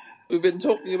 we've been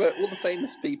talking about all the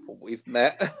famous people we've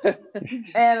met,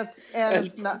 and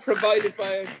it's not provided by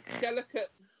a delicate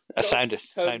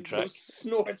soundtrack,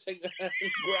 snorting and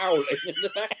growling in the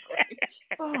background.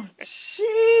 Oh,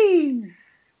 jeez.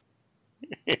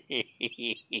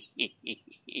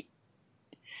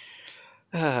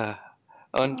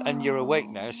 And you're awake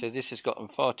now, so this has gotten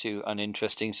far too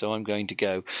uninteresting, so I'm going to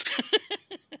go.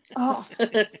 Oh.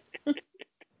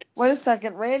 Wait a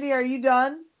second. Randy, are you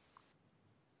done?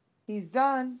 He's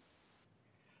done.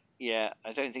 Yeah,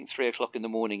 I don't think 3 o'clock in the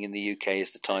morning in the UK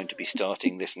is the time to be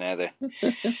starting this now, though.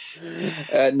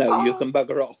 No, you can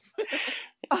bugger off.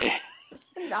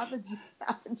 Now that you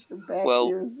haven't your back well,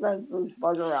 to your senses,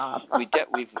 bugger off.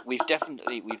 we've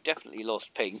definitely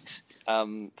lost Pinks.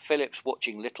 Philip's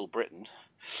watching Little Britain.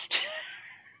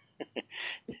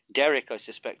 Derek, I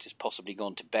suspect, has possibly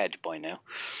gone to bed by now.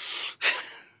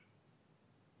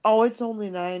 Oh, it's only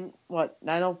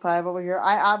 9:05 over here.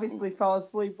 I obviously fell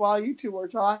asleep while you two were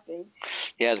talking.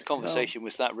 Yeah, the conversation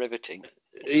was that riveting.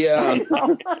 Yeah.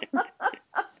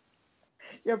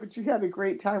 Yeah, but you had a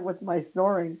great time with my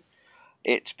snoring.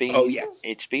 It's been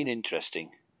It's been interesting.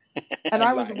 And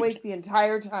I was awake the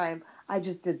entire time. I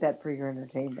just did that for your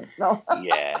entertainment. No.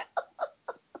 Yeah.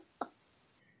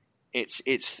 It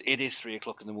is 3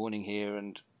 o'clock in the morning here,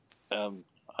 and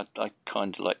I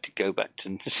kind of like to go back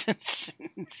to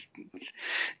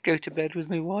go to bed with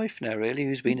my wife now, really,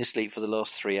 who's been asleep for the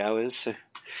last 3 hours.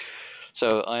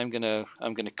 So I'm gonna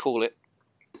call it.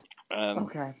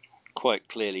 Okay. Quite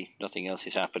clearly, nothing else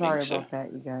is happening. Sorry about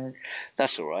that, you guys.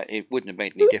 That's all right. It wouldn't have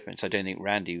made any difference. I don't think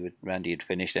Randy had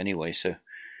finished anyway. So,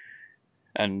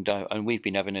 and we've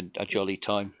been having a jolly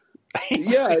time.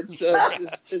 Yeah,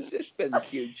 it's been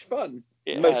huge fun.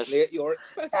 Mostly at your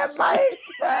expense. At my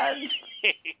expense.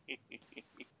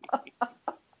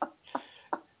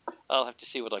 I'll have to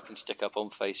see what I can stick up on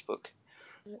Facebook.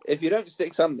 If you don't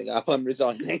stick something up, I'm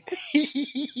resigning.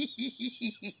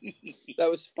 That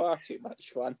was far too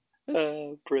much fun.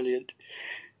 Brilliant.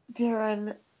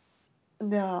 Darren,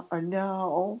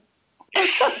 no.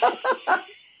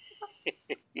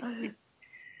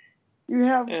 You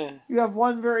have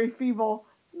one very feeble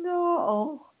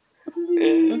no.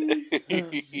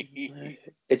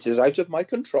 It is out of my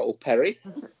control, Perry.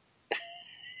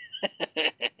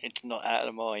 It's not out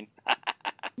of mine.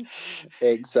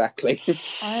 Exactly.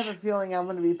 I have a feeling I'm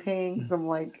going to be paying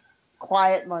some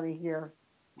quiet money here.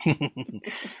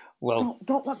 Well,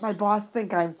 don't let my boss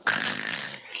think I'm.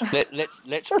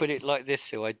 Let's put it like this,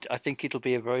 Sue. I think it'll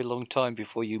be a very long time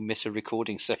before you miss a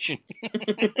recording session.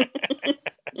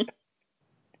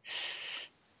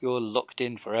 You're locked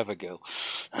in forever, girl.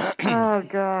 Oh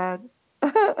God.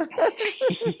 Oh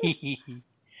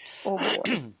boy.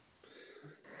 Right.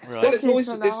 Still, it's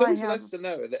always nice to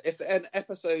know that if an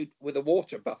episode with a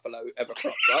water buffalo ever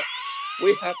crops up,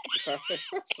 we have the perfect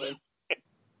person.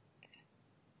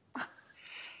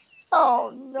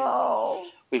 Oh no!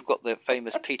 We've got the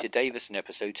famous Peter Davison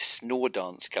episode "Snore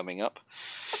Dance" coming up.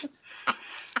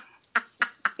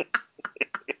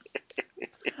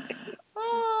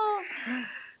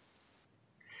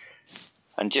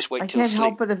 And just wait I till can't sleep.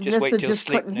 help it if Nissa just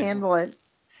couldn't handle it.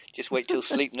 Just wait till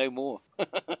sleep no more.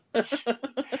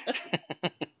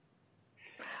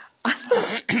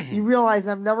 You realize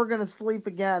I'm never going to sleep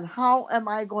again. How am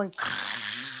I going?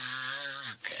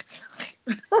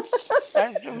 It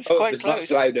was quite it's close.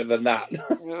 much louder than that. It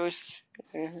was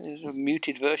a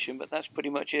muted version, but that's pretty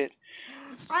much it.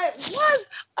 I was.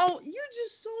 Oh, you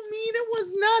just so mean. It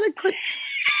was not a quick.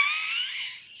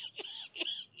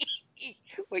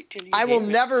 Wait till you. I will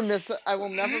never miss it. I will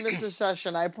never miss a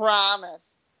session. I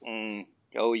promise.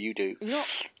 Oh, you do. You know,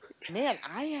 man,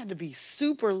 I had to be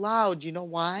super loud. You know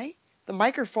why? The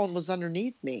microphone was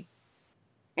underneath me.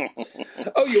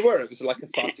 Oh, you were. It was like a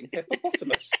farting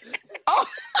hippopotamus. Oh.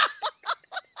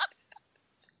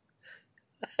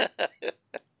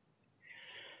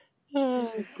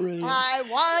 Oh, brilliant. I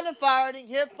want a farting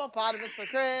hippopotamus for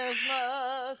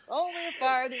Christmas. Only a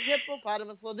farting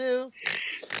hippopotamus will do.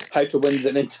 How to Win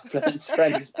and Influence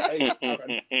Friends.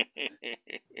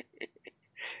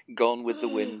 Gone with the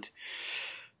Wind.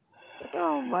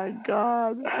 Oh my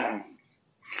God.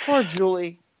 Poor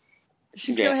Julie.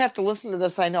 She's going to have to listen to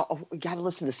this. I know. Oh, we got to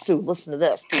listen to Sue. Listen to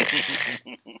this.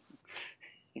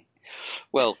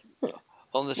 Well,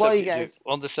 on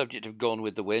the subject of Gone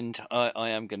with the Wind, I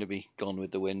am going to be gone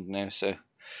with the wind now. So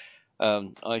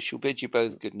I shall bid you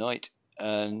both good night.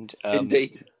 And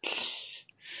indeed.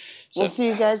 We'll see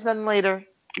you guys then later.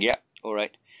 Yeah. All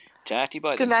right. Tatty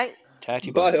bye. Good night.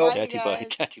 Tatty bye. Bye. Tatty bye.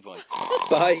 Tatty bye.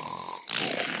 Bye.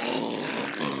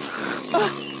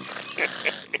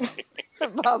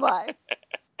 Bye-bye.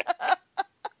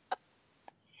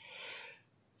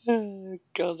 Oh,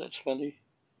 God, that's funny.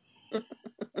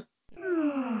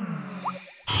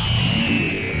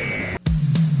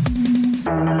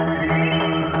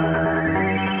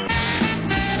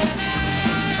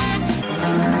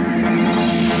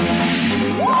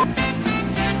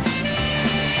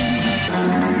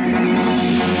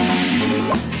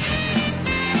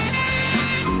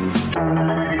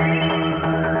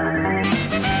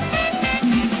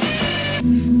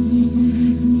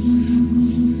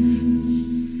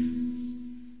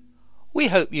 We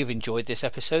hope you've enjoyed this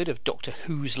episode of Doctor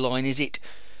Whose Line Is It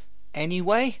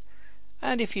Anyway?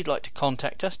 And if you'd like to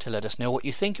contact us to let us know what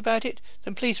you think about it,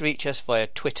 then please reach us via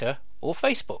Twitter or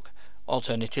Facebook.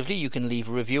 Alternatively, you can leave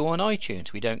a review on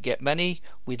iTunes. We don't get many.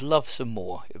 We'd love some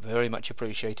more. Very much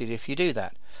appreciated if you do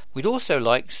that. We'd also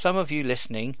like some of you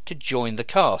listening to join the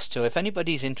cast. So if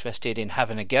anybody's interested in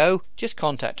having a go, just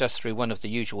contact us through one of the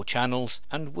usual channels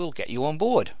and we'll get you on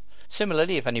board.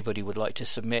 Similarly, if anybody would like to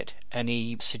submit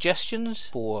any suggestions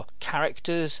for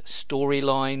characters,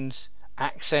 storylines,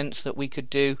 accents that we could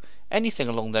do, anything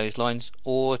along those lines,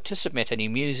 or to submit any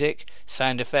music,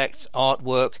 sound effects,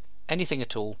 artwork, anything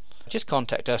at all, just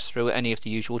contact us through any of the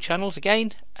usual channels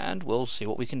again, and we'll see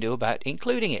what we can do about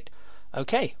including it.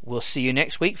 Okay, we'll see you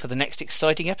next week for the next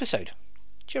exciting episode.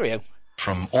 Cheerio.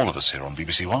 From all of us here on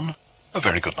BBC One, a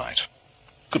very good night.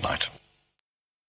 Good night.